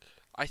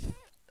 I th-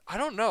 I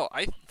don't know.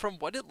 From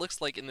what it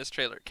looks like in this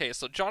trailer. Okay,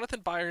 so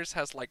Jonathan Byers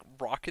has like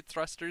rocket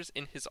thrusters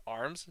in his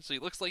arms, so he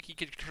looks like he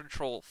could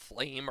control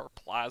flame or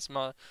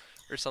plasma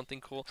or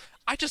something cool.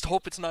 I just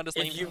hope it's not as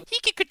If lame. you- He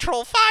can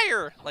control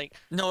fire. Like,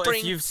 No, if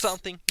bring you've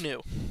something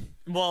new.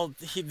 well,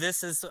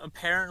 this is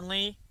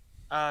apparently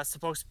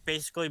supposed to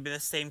basically be the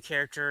same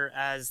character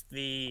as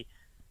the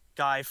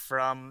guy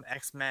from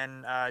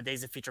X-Men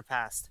Days of Future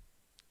Past.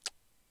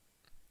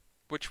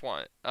 Which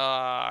one?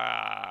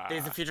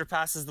 Days of Future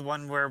Past is the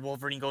one where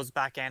Wolverine goes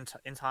back in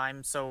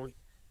time. So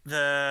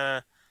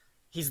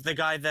he's the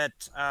guy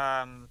that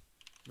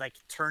like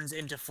turns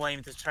into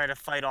flame to try to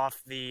fight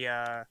off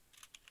the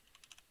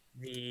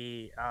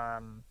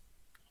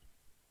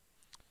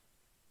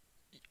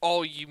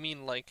Oh, you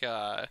mean like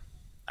I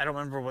don't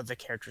remember what the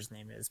character's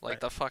name is. like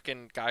But the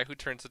fucking guy who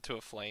turns into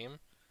a flame?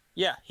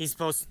 yeah, he's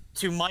supposed.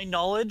 To my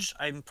knowledge,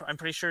 I'm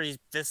pretty sure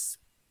they're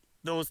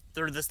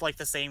this like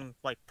the same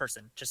like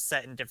person, just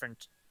set in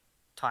different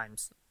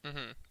times.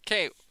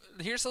 Okay,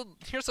 here's a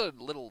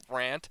little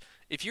rant.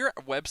 If your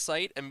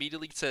website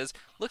immediately says,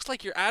 "Looks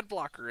like your ad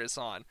blocker is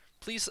on.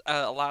 Please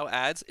allow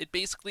ads," it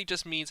basically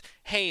just means,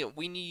 "Hey,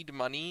 we need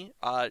money,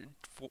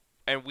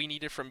 and we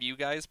need it from you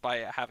guys by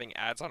having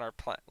ads on our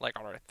on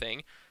our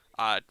thing.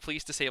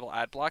 Please disable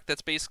ad block."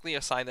 That's basically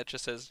a sign that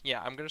just says,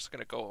 "Yeah, I'm just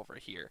gonna go over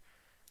here."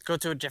 Go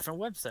to a different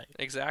website.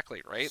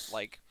 Exactly, right?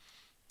 Like,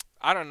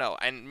 I don't know,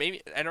 and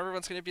maybe and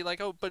everyone's gonna be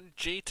like, oh, but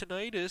Jay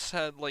Tinnitus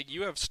had like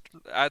you have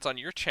ads on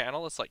your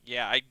channel. It's like,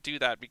 yeah, I do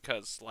that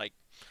because like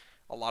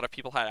a lot of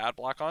people had ad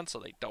block on, so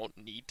they don't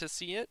need to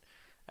see it,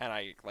 and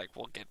I like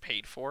will get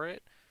paid for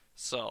it.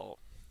 So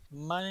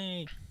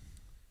Money.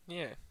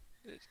 yeah,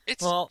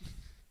 it's Well,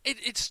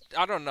 it's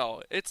I don't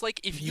know. It's like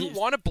if you you,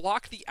 want to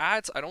block the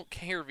ads, I don't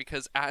care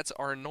because ads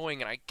are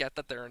annoying, and I get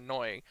that they're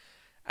annoying,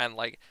 and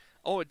like.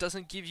 Oh, it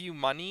doesn't give you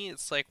money?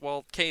 It's like, well,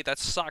 okay, that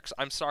sucks.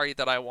 I'm sorry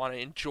that I want to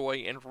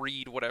enjoy and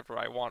read whatever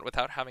I want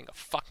without having a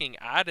fucking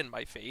ad in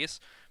my face.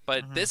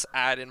 But mhm. this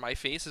ad in my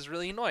face is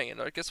really annoying.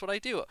 And guess what I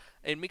do?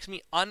 It makes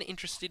me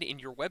uninterested in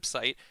your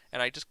website,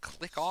 and I just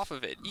click off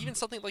of it. Even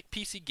something like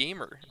PC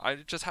Gamer, I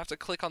just have to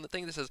click on the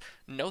thing that says,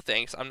 no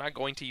thanks, I'm not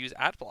going to use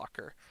ad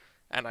blocker.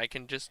 And I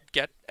can just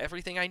get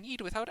everything I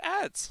need without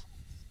ads.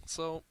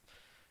 So,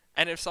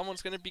 and if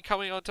someone's going to be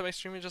coming onto my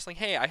stream and just like,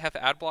 hey, I have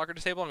ad blocker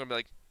disabled, I'm going to be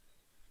like,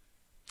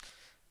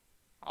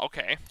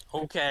 okay.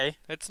 Okay.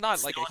 It's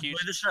not like Still a enjoy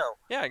huge. the show.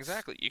 Yeah,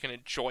 exactly. You can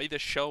enjoy the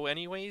show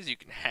anyways. You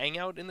can hang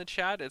out in the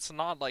chat. It's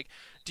not like,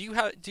 do you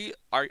have? Do you?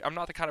 Are I'm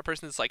not the kind of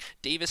person that's like,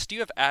 Davis. Do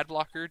you have ad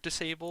blocker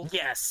disabled?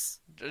 Yes.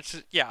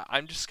 Yeah,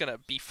 I'm just gonna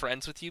be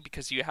friends with you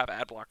because you have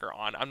ad blocker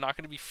on. I'm not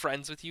gonna be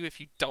friends with you if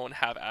you don't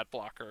have ad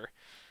blocker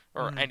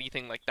or Mhm.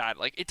 anything like that.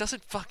 Like, it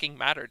doesn't fucking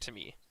matter to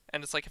me.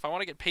 And it's like, if I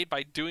want to get paid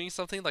by doing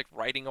something like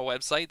writing a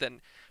website,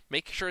 then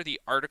make sure the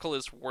article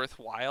is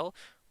worthwhile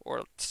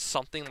or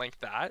something like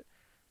that.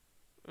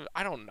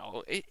 I don't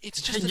know.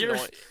 It's just You're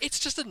annoying. It's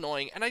just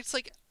annoying, and it's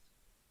like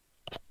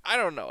I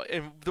don't know.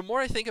 And the more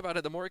I think about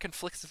it, the more it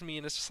conflicts with me,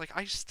 and it's just like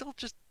I still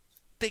just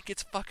think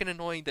it's fucking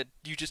annoying that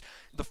you just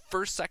the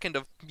first second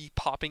of me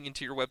popping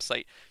into your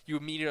website, you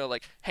immediately are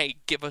like, "Hey,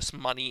 give us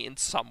money in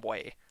some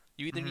way."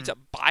 You either need mhm. to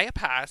buy a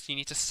pass, you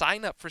need to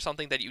sign up for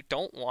something that you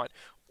don't want,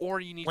 or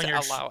you need When to you're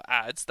allow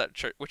ads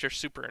which are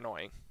super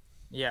annoying.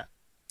 yeah.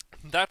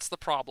 That's the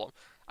problem.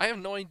 I have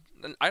no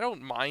I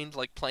don't mind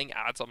like playing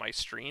ads on my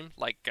stream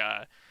like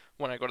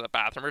when I go to the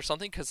bathroom or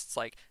something cuz it's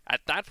like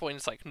at that point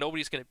it's like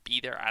nobody's going to be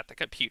there at the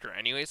computer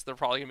anyway, so they're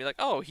probably going to be like,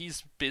 "Oh,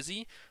 he's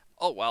busy.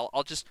 Oh, well,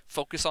 I'll just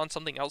focus on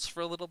something else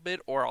for a little bit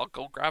or I'll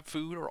go grab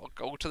food or I'll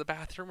go to the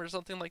bathroom or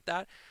something like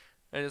that."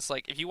 And it's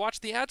like if you watch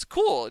the ads,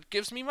 cool, it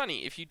gives me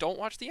money. If you don't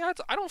watch the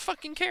ads, I don't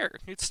fucking care.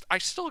 It's I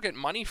still get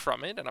money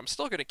from it and I'm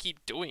still going to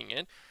keep doing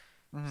it.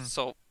 Mhm.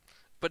 So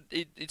but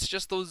it's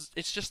just those.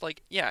 It's just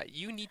like, yeah,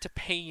 you need to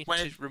pay When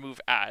to it remove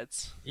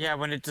ads. yeah,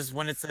 when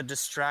it's a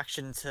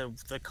distraction to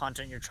the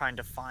content you're trying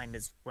to find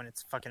is when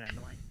it's fucking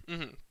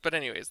annoying. But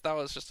anyways, that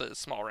was just a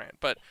small rant.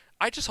 But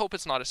I just hope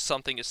it's not as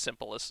something as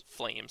simple as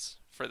flames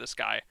for this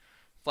guy.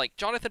 Like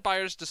Jonathan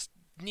Byers just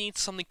needs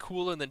something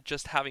cooler than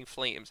just having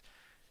flames.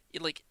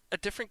 Like a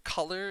different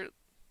color,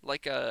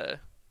 like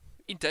a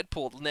in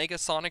Deadpool,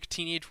 Negasonic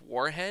Teenage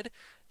Warhead.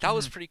 That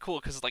was Mhm. pretty cool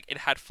because like it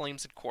had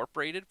flames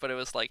incorporated, but it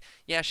was like,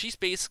 yeah, she's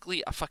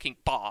basically a fucking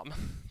bomb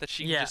that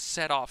she can Yeah. just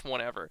set off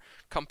whenever.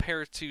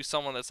 Compared to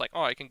someone that's like,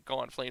 oh, I can go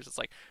on flames. It's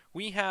like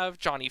we have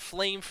Johnny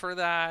Flame for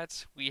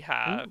that. We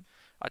have Ooh.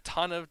 a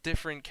ton of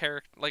different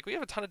we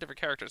have a ton of different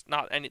characters.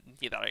 Not any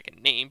that I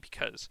can name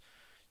because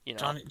you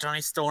know.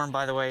 Johnny Storm,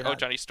 by the way, Oh, not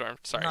Johnny Storm.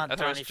 Sorry, not I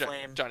thought it was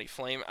Johnny Flame. Johnny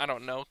Flame. I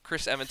don't know.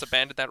 Chris Evans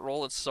abandoned that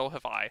role, and so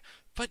have I.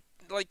 But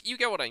like, you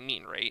get what I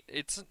mean, right?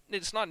 It's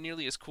not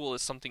nearly as cool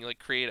as something like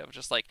creative.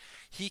 Just like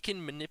he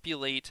can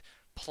manipulate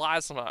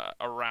plasma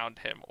around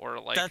him, or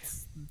like,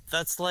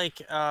 That's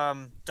like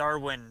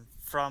Darwin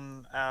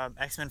from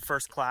X-Men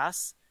First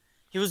Class.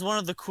 He was one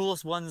of the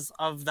coolest ones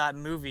of that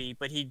movie,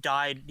 but he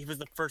died. He was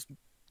the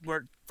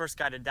first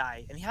guy to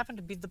die, and he happened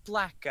to be the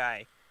black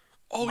guy.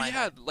 oh Might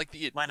yeah, I like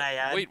the might I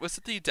add? wait, was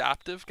it the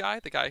adaptive guy,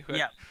 the guy who had?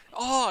 Yeah,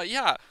 Oh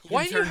yeah, he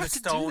why can do you turn have the to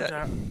do stone that?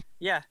 to.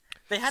 Yeah,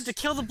 they had to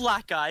kill the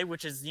black guy,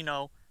 which is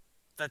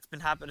that's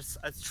been happening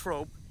as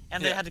trope,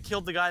 and they Yeah, had to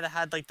kill the guy that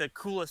had like the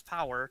coolest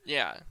power.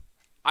 yeah.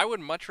 I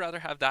would much rather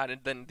have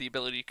that than the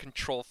ability to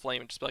control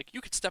flame and just be like, you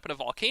could step in a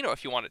volcano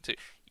if you wanted to.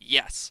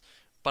 Yes,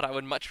 but I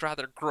would much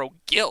rather grow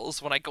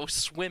gills when I go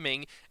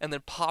swimming and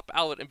then pop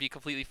out and be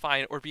completely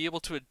fine, or be able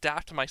to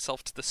adapt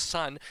myself to the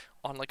sun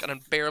on like an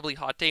unbearably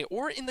hot day,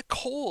 or in the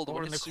cold Or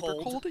when in the it's super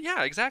cold. cold.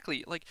 Yeah,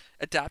 exactly. Like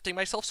adapting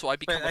myself so I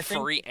But become a I think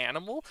furry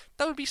animal.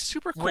 That would be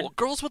super when cool.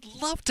 Girls would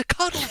love to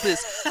cuddle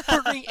this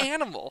furry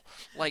animal.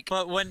 Like,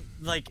 But when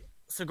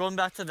so going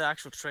back to the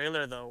actual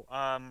trailer though,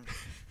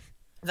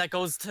 that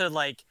goes to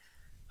like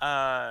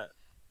uh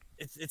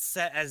it's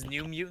set as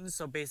New Mutants,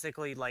 so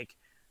basically like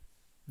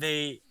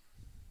they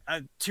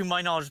to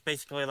my knowledge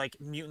basically like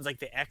mutants like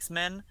the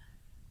X-Men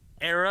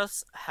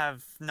eras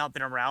have not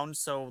been around,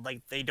 so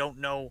like they don't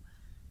know,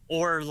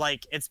 or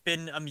like it's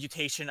been a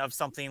mutation of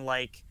something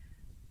like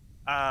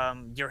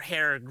your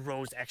hair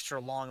grows extra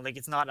long, like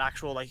it's not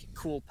actual like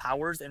cool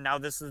powers, and now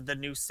this is the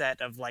new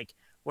set of like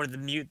where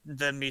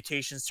the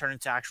mutations turn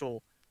into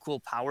actual cool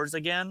powers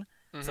again.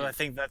 So I mhm.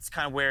 think that's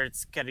kind of where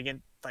it's getting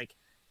in, like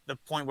the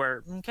point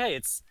where okay,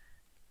 it's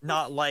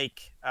not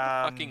like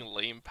Fucking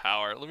lame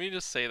power. Let me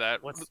just say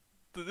that. what's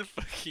The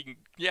fucking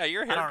yeah,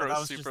 your I hair don't know. That grows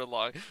was just super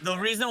long. the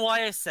reason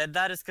why I said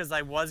that is because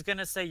I was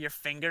gonna say your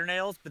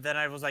fingernails, but then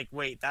I was like,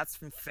 wait, that's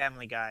from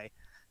Family Guy,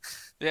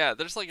 Yeah,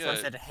 there's like so I a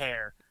said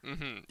hair.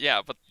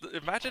 yeah, but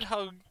imagine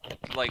how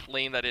like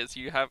lame that is.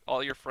 You have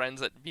all your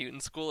friends at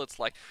mutant school. It's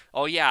like,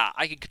 oh yeah,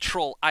 I can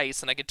control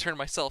ice and I can turn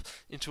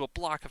myself into a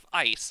block of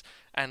ice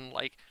and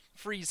like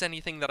freeze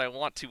anything that I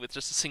want to with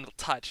just a single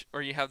touch.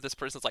 Or you have this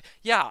person that's like,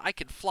 yeah, I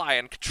can fly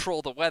and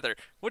control the weather.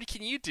 What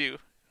can you do?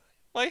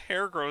 My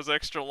hair grows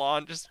extra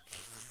long, just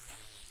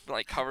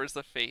like covers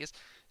the face.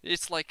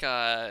 It's like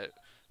fuck.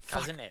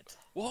 Doesn't it?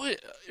 Well,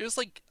 it was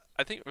like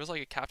I think it was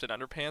like a Captain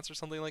Underpants or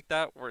something like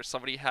that, where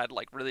somebody had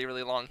like really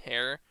really long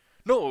hair.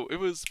 No, it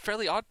was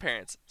Fairly Odd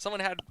Parents. Someone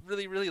had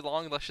really really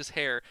long luscious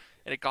hair,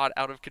 and it got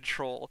out of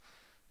control.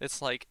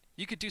 It's like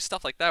you could do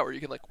stuff like that where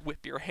you could like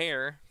whip your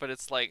hair, but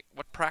it's like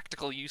what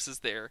practical use is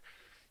there?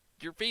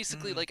 You're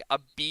basically Mm, like a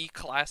B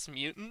class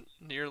mutant.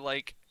 You're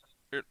like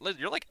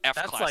F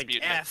that's class like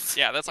mutant. F.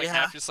 Yeah, that's like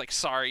Yeah. F. Just like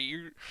sorry,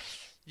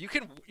 you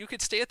can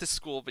stay at the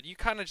school, but you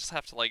kind of just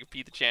have to like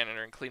be the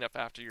janitor and clean up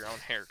after your own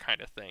hair,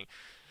 kind of thing.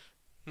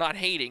 Not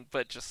hating,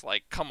 but just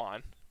like come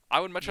on. I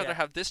would much rather Yeah.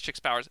 have this chick's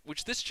powers.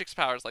 Which this chick's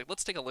powers, like,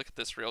 let's take a look at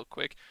this real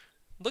quick.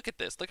 Look at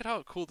this. Look at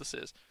how cool this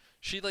is.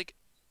 She like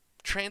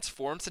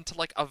transforms into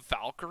like a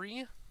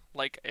Valkyrie,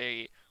 like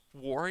a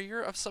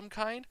warrior of some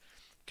kind,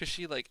 because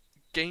she like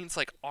gains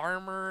like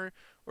armor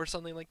or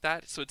something like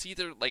that. So it's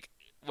either like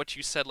what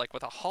you said, like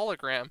with a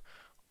hologram,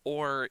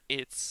 or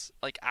it's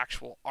like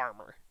actual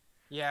armor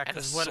Yeah, and a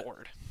because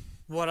sword.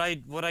 what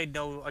I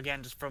know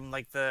again just from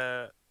like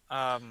the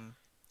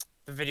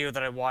video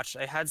that I watched,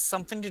 it had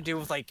something to do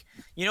with like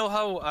you know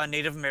how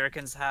Native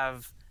Americans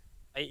have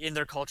in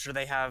their culture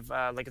they have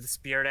like the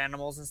spirit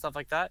animals and stuff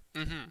like that.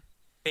 Mm-hmm.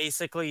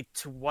 Basically,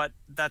 to what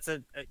that's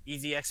a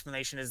easy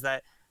explanation is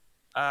that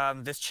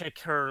this chick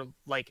her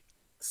like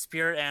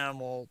spirit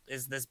animal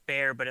is this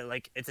bear, but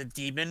it's a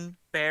demon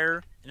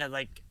bear, and it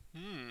like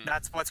Hmm.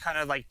 that's what's kind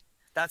of like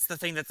that's the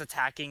thing that's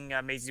attacking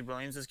Maisie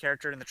Williams'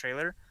 character in the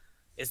trailer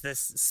is this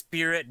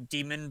spirit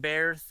demon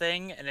bear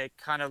thing, and it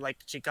kind of like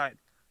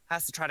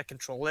has to try to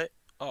control it.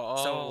 So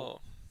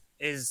Oh.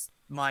 is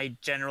my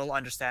general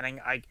understanding.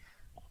 I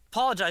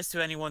apologize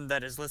to anyone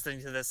that is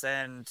listening to this,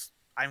 and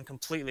I'm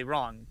completely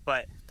wrong,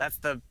 but that's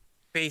the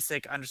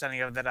basic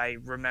understanding of that I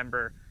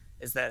remember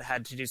is that it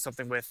had to do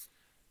something with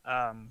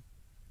um,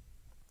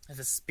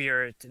 the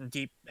spirit and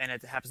deep, and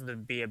it happens to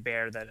be a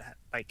bear that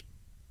like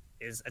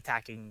is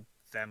attacking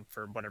them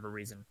for whatever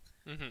reason.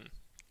 Mm-hmm.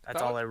 That's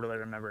That all I really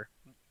remember.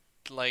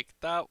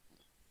 that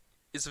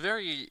is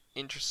very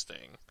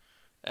interesting,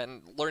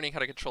 and learning how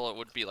to control it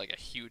would be like a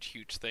huge,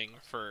 huge thing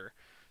for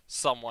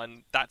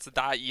someone that's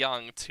that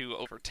young to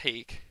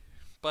overtake.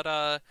 But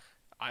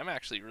I'm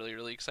actually really,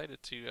 really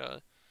excited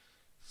to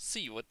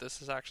see what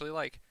this is actually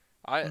like.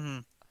 I Hmm.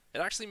 It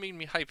actually made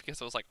me hype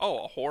because I was like,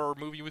 oh, a horror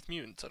movie with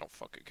mutants. I don't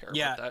fucking care about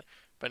Yeah, that.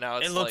 But now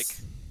it it's like,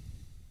 looks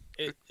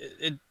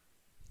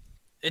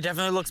it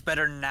definitely looks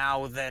better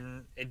now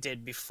than it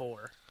did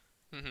before.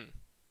 hmm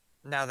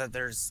Now that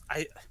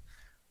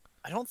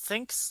I don't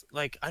think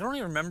like I don't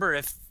even remember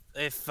if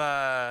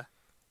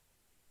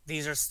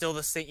these are still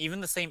the same,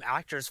 even the same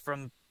actors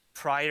from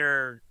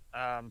prior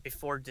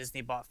before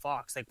Disney bought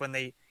Fox. Like when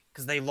they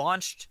because they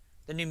launched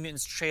the New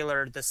Mutants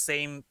trailer the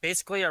same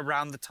basically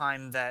around the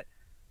time that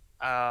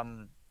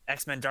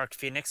X-Men Dark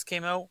Phoenix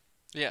came out,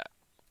 yeah.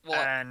 Well,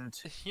 and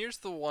here's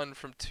the one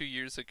from 2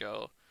 years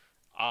ago.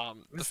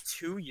 it was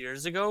 2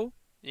 years ago.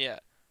 Yeah.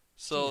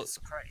 So Jesus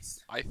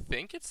Christ. I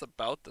think it's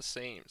about the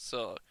same.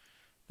 So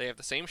they have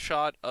the same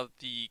shot of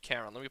the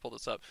camera. Let me pull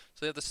this up.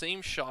 So they have the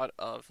same shot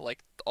of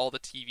like all the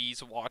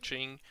TVs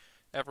watching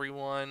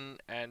everyone,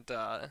 and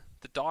the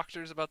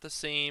doctor's about the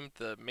same.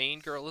 The main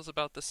girl is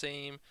about the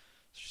same.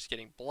 She's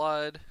getting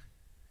blood,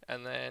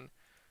 and then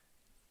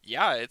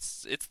yeah,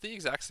 it's the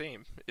exact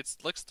same. It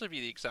looks to be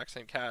the exact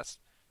same cast.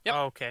 Yep,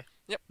 Oh, okay.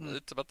 yep, Hmm.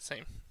 it's about the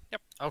same.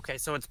 Yep. Okay,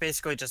 so it's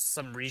basically just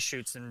some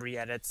reshoots and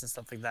re-edits and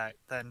stuff like that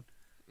then,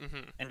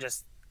 Mhm. and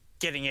just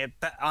getting it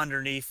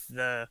underneath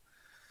the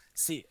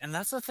see, and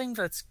that's the thing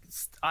that's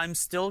I'm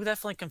still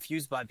definitely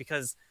confused by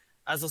because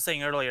as I was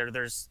saying earlier,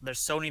 there's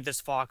Sony, there's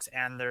Fox,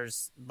 and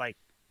there's like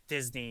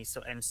Disney,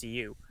 so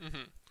MCU.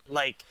 Mhm.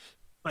 Like,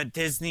 but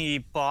Disney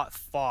bought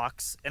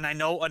Fox, and I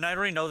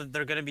already know that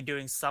they're going to be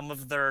doing some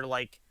of their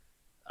like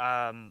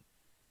um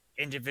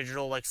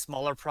individual like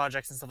smaller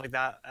projects and stuff like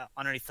that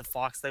underneath the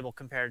Fox label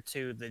compared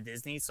to the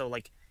Disney. So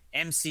like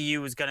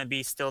MCU is going to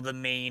be still the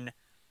main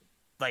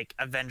like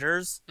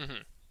Avengers,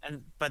 Mhm.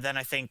 and but then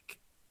I think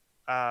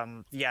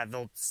yeah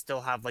they'll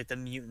still have like the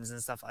mutants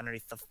and stuff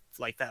underneath the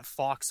like that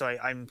Fox. So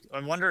I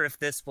wonder if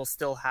this will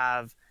still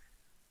have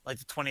like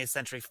the 20th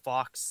Century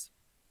Fox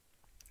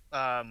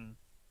um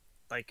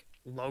like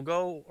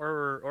logo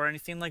or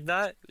anything like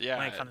that when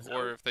it Yeah, comes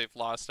or out. if they've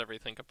lost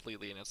everything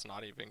completely and it's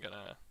not even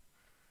gonna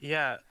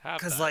Yeah, have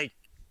because that.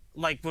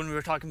 like when we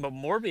were talking about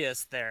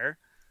Morbius there,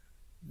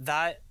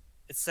 that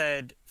it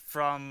said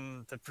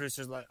from the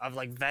producers of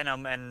like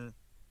Venom and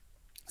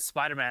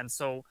Spider-Man.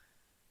 So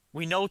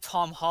we know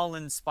Tom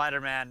Holland's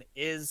Spider-Man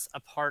is a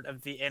part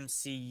of the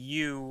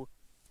MCU,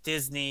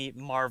 Disney,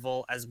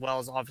 Marvel, as well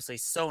as obviously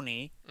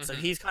Sony. So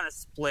Hmm. he's kind of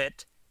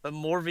split. But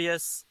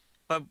Morbius,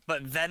 but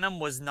Venom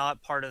was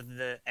not part of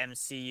the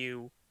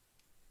MCU.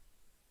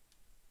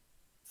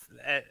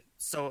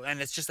 So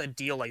and it's just a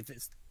deal like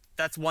this.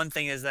 That's one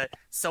thing is that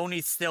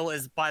Sony still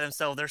is by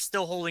themselves. They're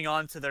still holding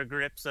on to their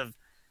grips of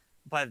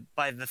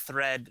by the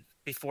thread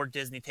before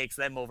Disney takes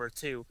them over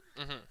too.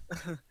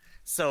 Hmm.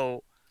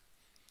 So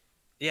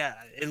yeah,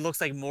 it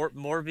looks like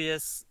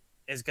Morbius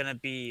is gonna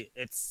be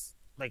it's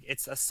a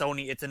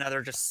Sony, it's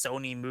another just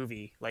Sony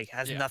movie. Like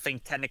has Yeah. nothing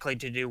technically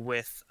to do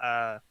with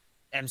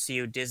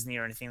MCU, Disney,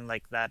 or anything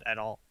like that at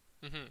all.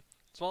 Hmm.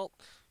 So, well,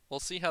 we'll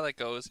see how that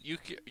goes. You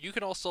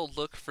can also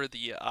look for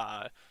the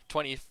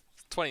 20th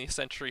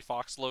Century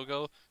Fox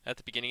logo at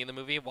the beginning of the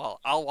movie. While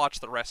I'll watch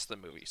the rest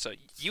of the movie. So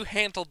you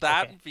handle Okay.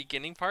 that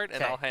beginning part,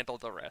 and Okay. I'll handle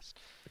the rest.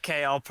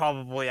 Okay, I'll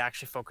probably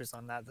actually focus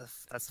on that.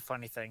 That's the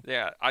funny thing.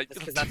 Yeah, I Just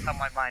because that's how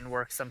my mind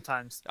works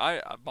sometimes.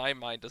 my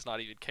mind does not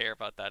even care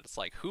about that. It's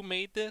like, who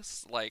made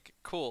this? Like,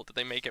 cool. Did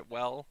they make it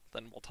well?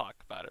 Then we'll talk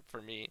about it.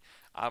 For me,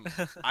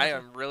 I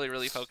am really,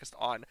 really focused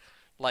on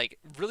like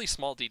really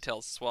small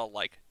details as well.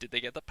 Like, did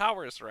they get the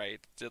powers right?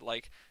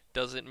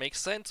 Does it make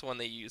sense when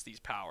they use these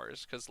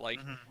powers? Because like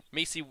Mhm.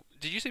 Macy,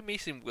 did you say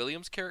Macy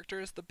Williams' character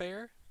is the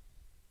bear?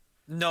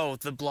 No,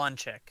 the blonde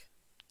chick.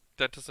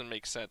 That doesn't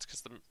make sense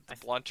because I the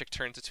blonde chick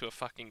turns into a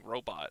fucking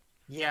robot.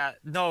 Yeah,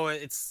 no,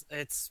 g-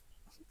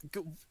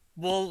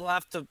 we'll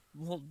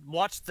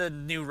watch the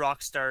new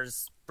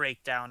Rockstars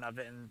breakdown of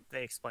it and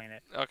they explain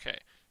it. Okay,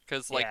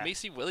 because like Yeah,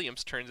 Macy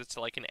Williams turns into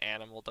like an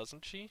animal,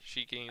 doesn't she?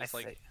 She I gains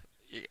like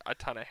see. a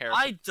ton of hair.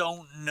 I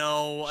don't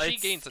know. She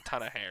It's gains a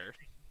ton of hair.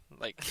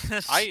 Like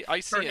I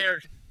see her it,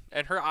 hair.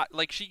 and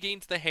like she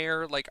gains the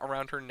hair like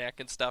around her neck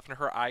and stuff, and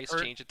her eyes Her,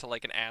 change it to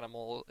like an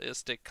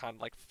animalistic kind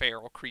of like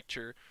feral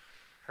creature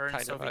her and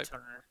kind of Sophie vibe.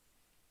 Turner.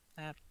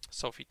 Eh,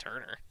 Sophie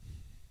Turner.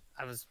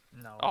 I was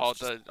no. Oh, It's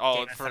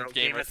just from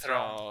Game of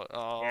Thrones.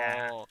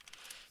 Yeah. Oh,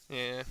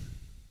 yeah.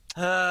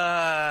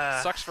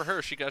 Uh, Sucks for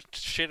her. She got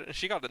shit.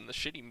 She got in the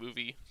shitty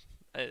movie.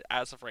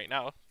 As of right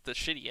now, the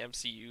shitty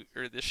MCU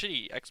or the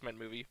shitty X-Men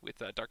movie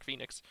with Dark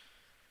Phoenix.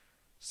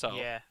 So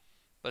yeah,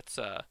 let's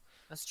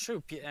that's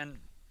true. And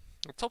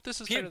let's hope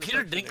this is better than Peter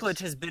Dark Phoenix. Dinklage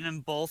has been in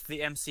both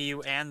the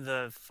MCU and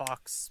the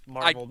Fox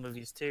Marvel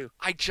movies too.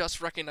 I just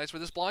recognized where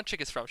this blonde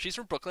chick is from. She's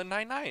from Brooklyn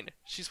Nine-Nine.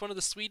 She's one of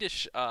the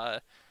Swedish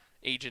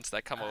agents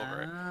that come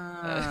over.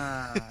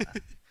 Ah.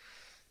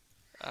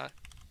 Uh,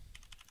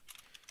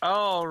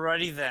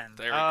 Alrighty then.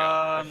 there we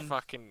go.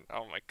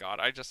 Oh my god,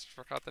 I just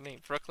forgot the name.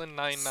 Brooklyn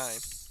Nine-Nine.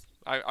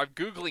 I'm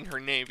googling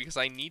her name because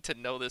I need to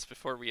know this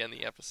before we end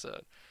the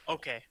episode.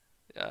 Okay.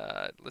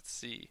 Let's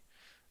see.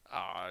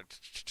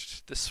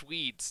 The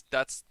Swedes.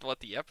 That's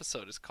what the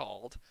episode is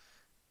called.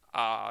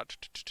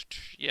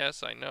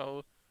 Yes, I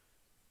know.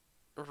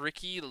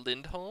 Ricky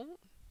Lindholm.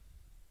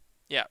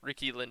 Yeah,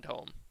 Ricky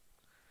Lindholm.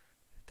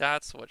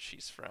 That's what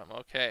she's from.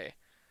 Okay.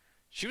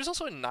 She was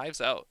also in Knives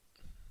Out.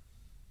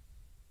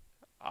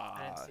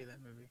 I didn't Ah, see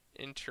that movie.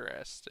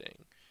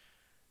 interesting.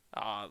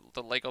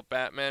 The Lego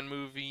Batman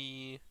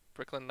movie,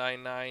 Brooklyn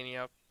Nine-Nine,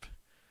 yep.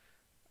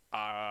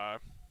 Uh,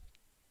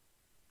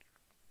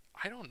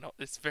 I don't know.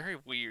 It's very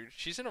weird.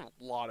 She's in a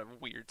lot of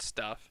weird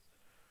stuff.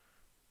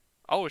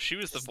 Oh, she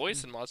was the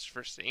voice in Monsters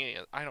vs.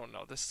 Aliens. I don't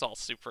know. This is all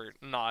super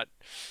not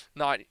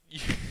not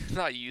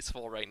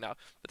useful right now.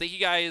 But thank you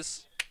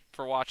guys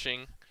for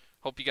watching.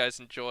 Hope you guys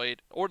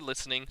enjoyed or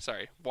listening.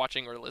 Sorry,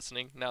 watching or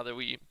listening. Now that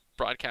we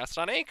broadcast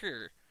on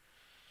Anchor.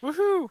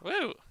 Woohoo!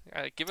 Woo!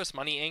 Give us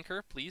money,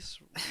 Anchor, please.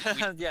 We,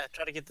 Yeah,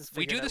 try to get this.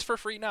 we do figured this out. for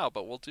free now,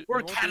 but we We're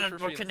won't do it Canada.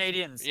 for We're free.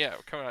 Canadians. Yeah,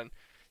 come on.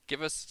 Give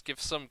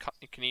some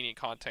Canadian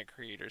content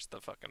creators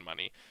the fucking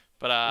money.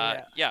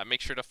 But yeah,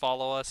 make sure to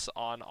follow us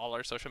on all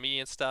our social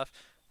media and stuff.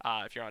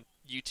 If you're on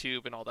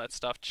YouTube and all that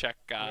stuff, check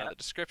Yeah. the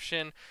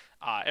description.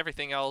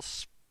 Everything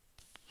else,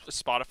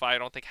 Spotify, I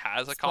don't think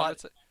has a Spot-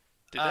 comment.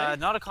 Did they?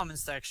 Not a comment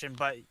section,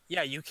 but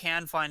yeah, you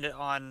can find it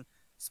on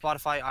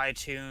Spotify,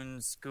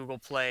 iTunes, Google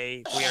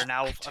Play. We are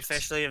now iTunes.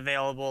 officially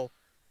available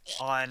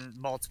on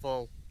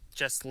multiple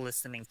just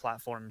listening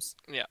platforms.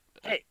 Yeah.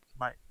 Hey,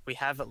 we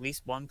have at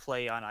least one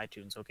play on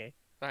iTunes, okay?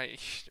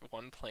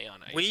 One play on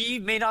iTunes. We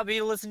may not be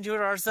able to listen to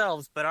it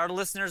ourselves, but our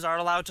listeners are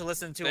allowed to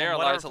listen to it. They are on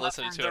allowed whatever to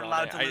listen platforms to it they're on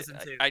allowed there. to listen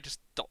to. I just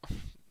don't.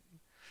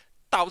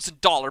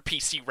 $1,000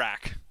 PC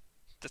rack.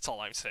 That's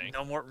all I'm saying.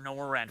 No more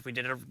rant. We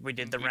did the we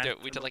rant.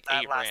 did like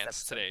that 8 last rants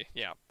episode. today.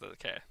 Yeah.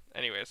 Okay.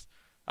 Anyways,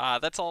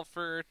 that's all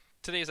for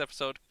today's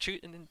episode. Check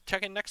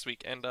in next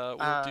week, and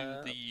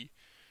we'll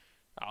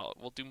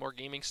do more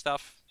gaming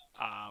stuff.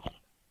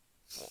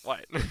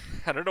 What?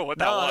 I don't know what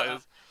that No,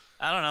 was.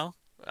 I don't know.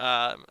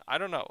 I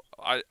don't know.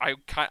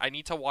 I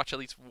need to watch at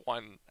least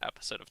one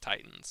episode of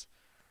Titans.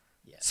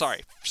 Yes.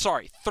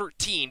 Sorry,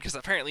 13, because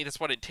apparently that's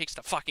what it takes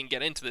to fucking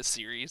get into this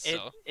series.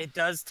 So It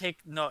does take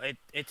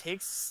it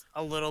takes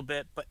a little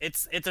bit, but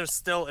it's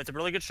a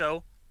really good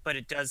show, but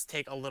it does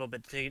take a little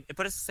bit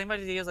but it's the same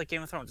idea as like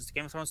Game of Thrones.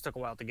 Game of Thrones took a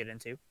while to get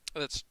into.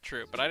 that's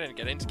true, but I didn't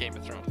get into Game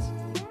of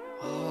Thrones.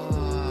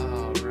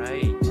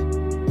 right.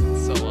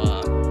 So,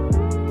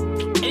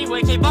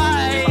 Anyway, okay,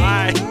 bye!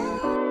 bye!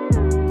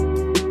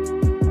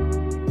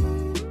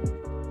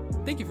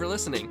 Thank you for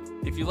listening.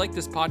 If you like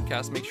this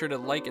podcast, make sure to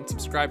like and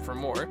subscribe for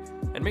more,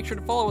 and make sure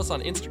to follow us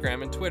on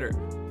Instagram and Twitter.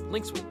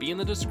 Links will be in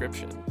the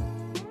description.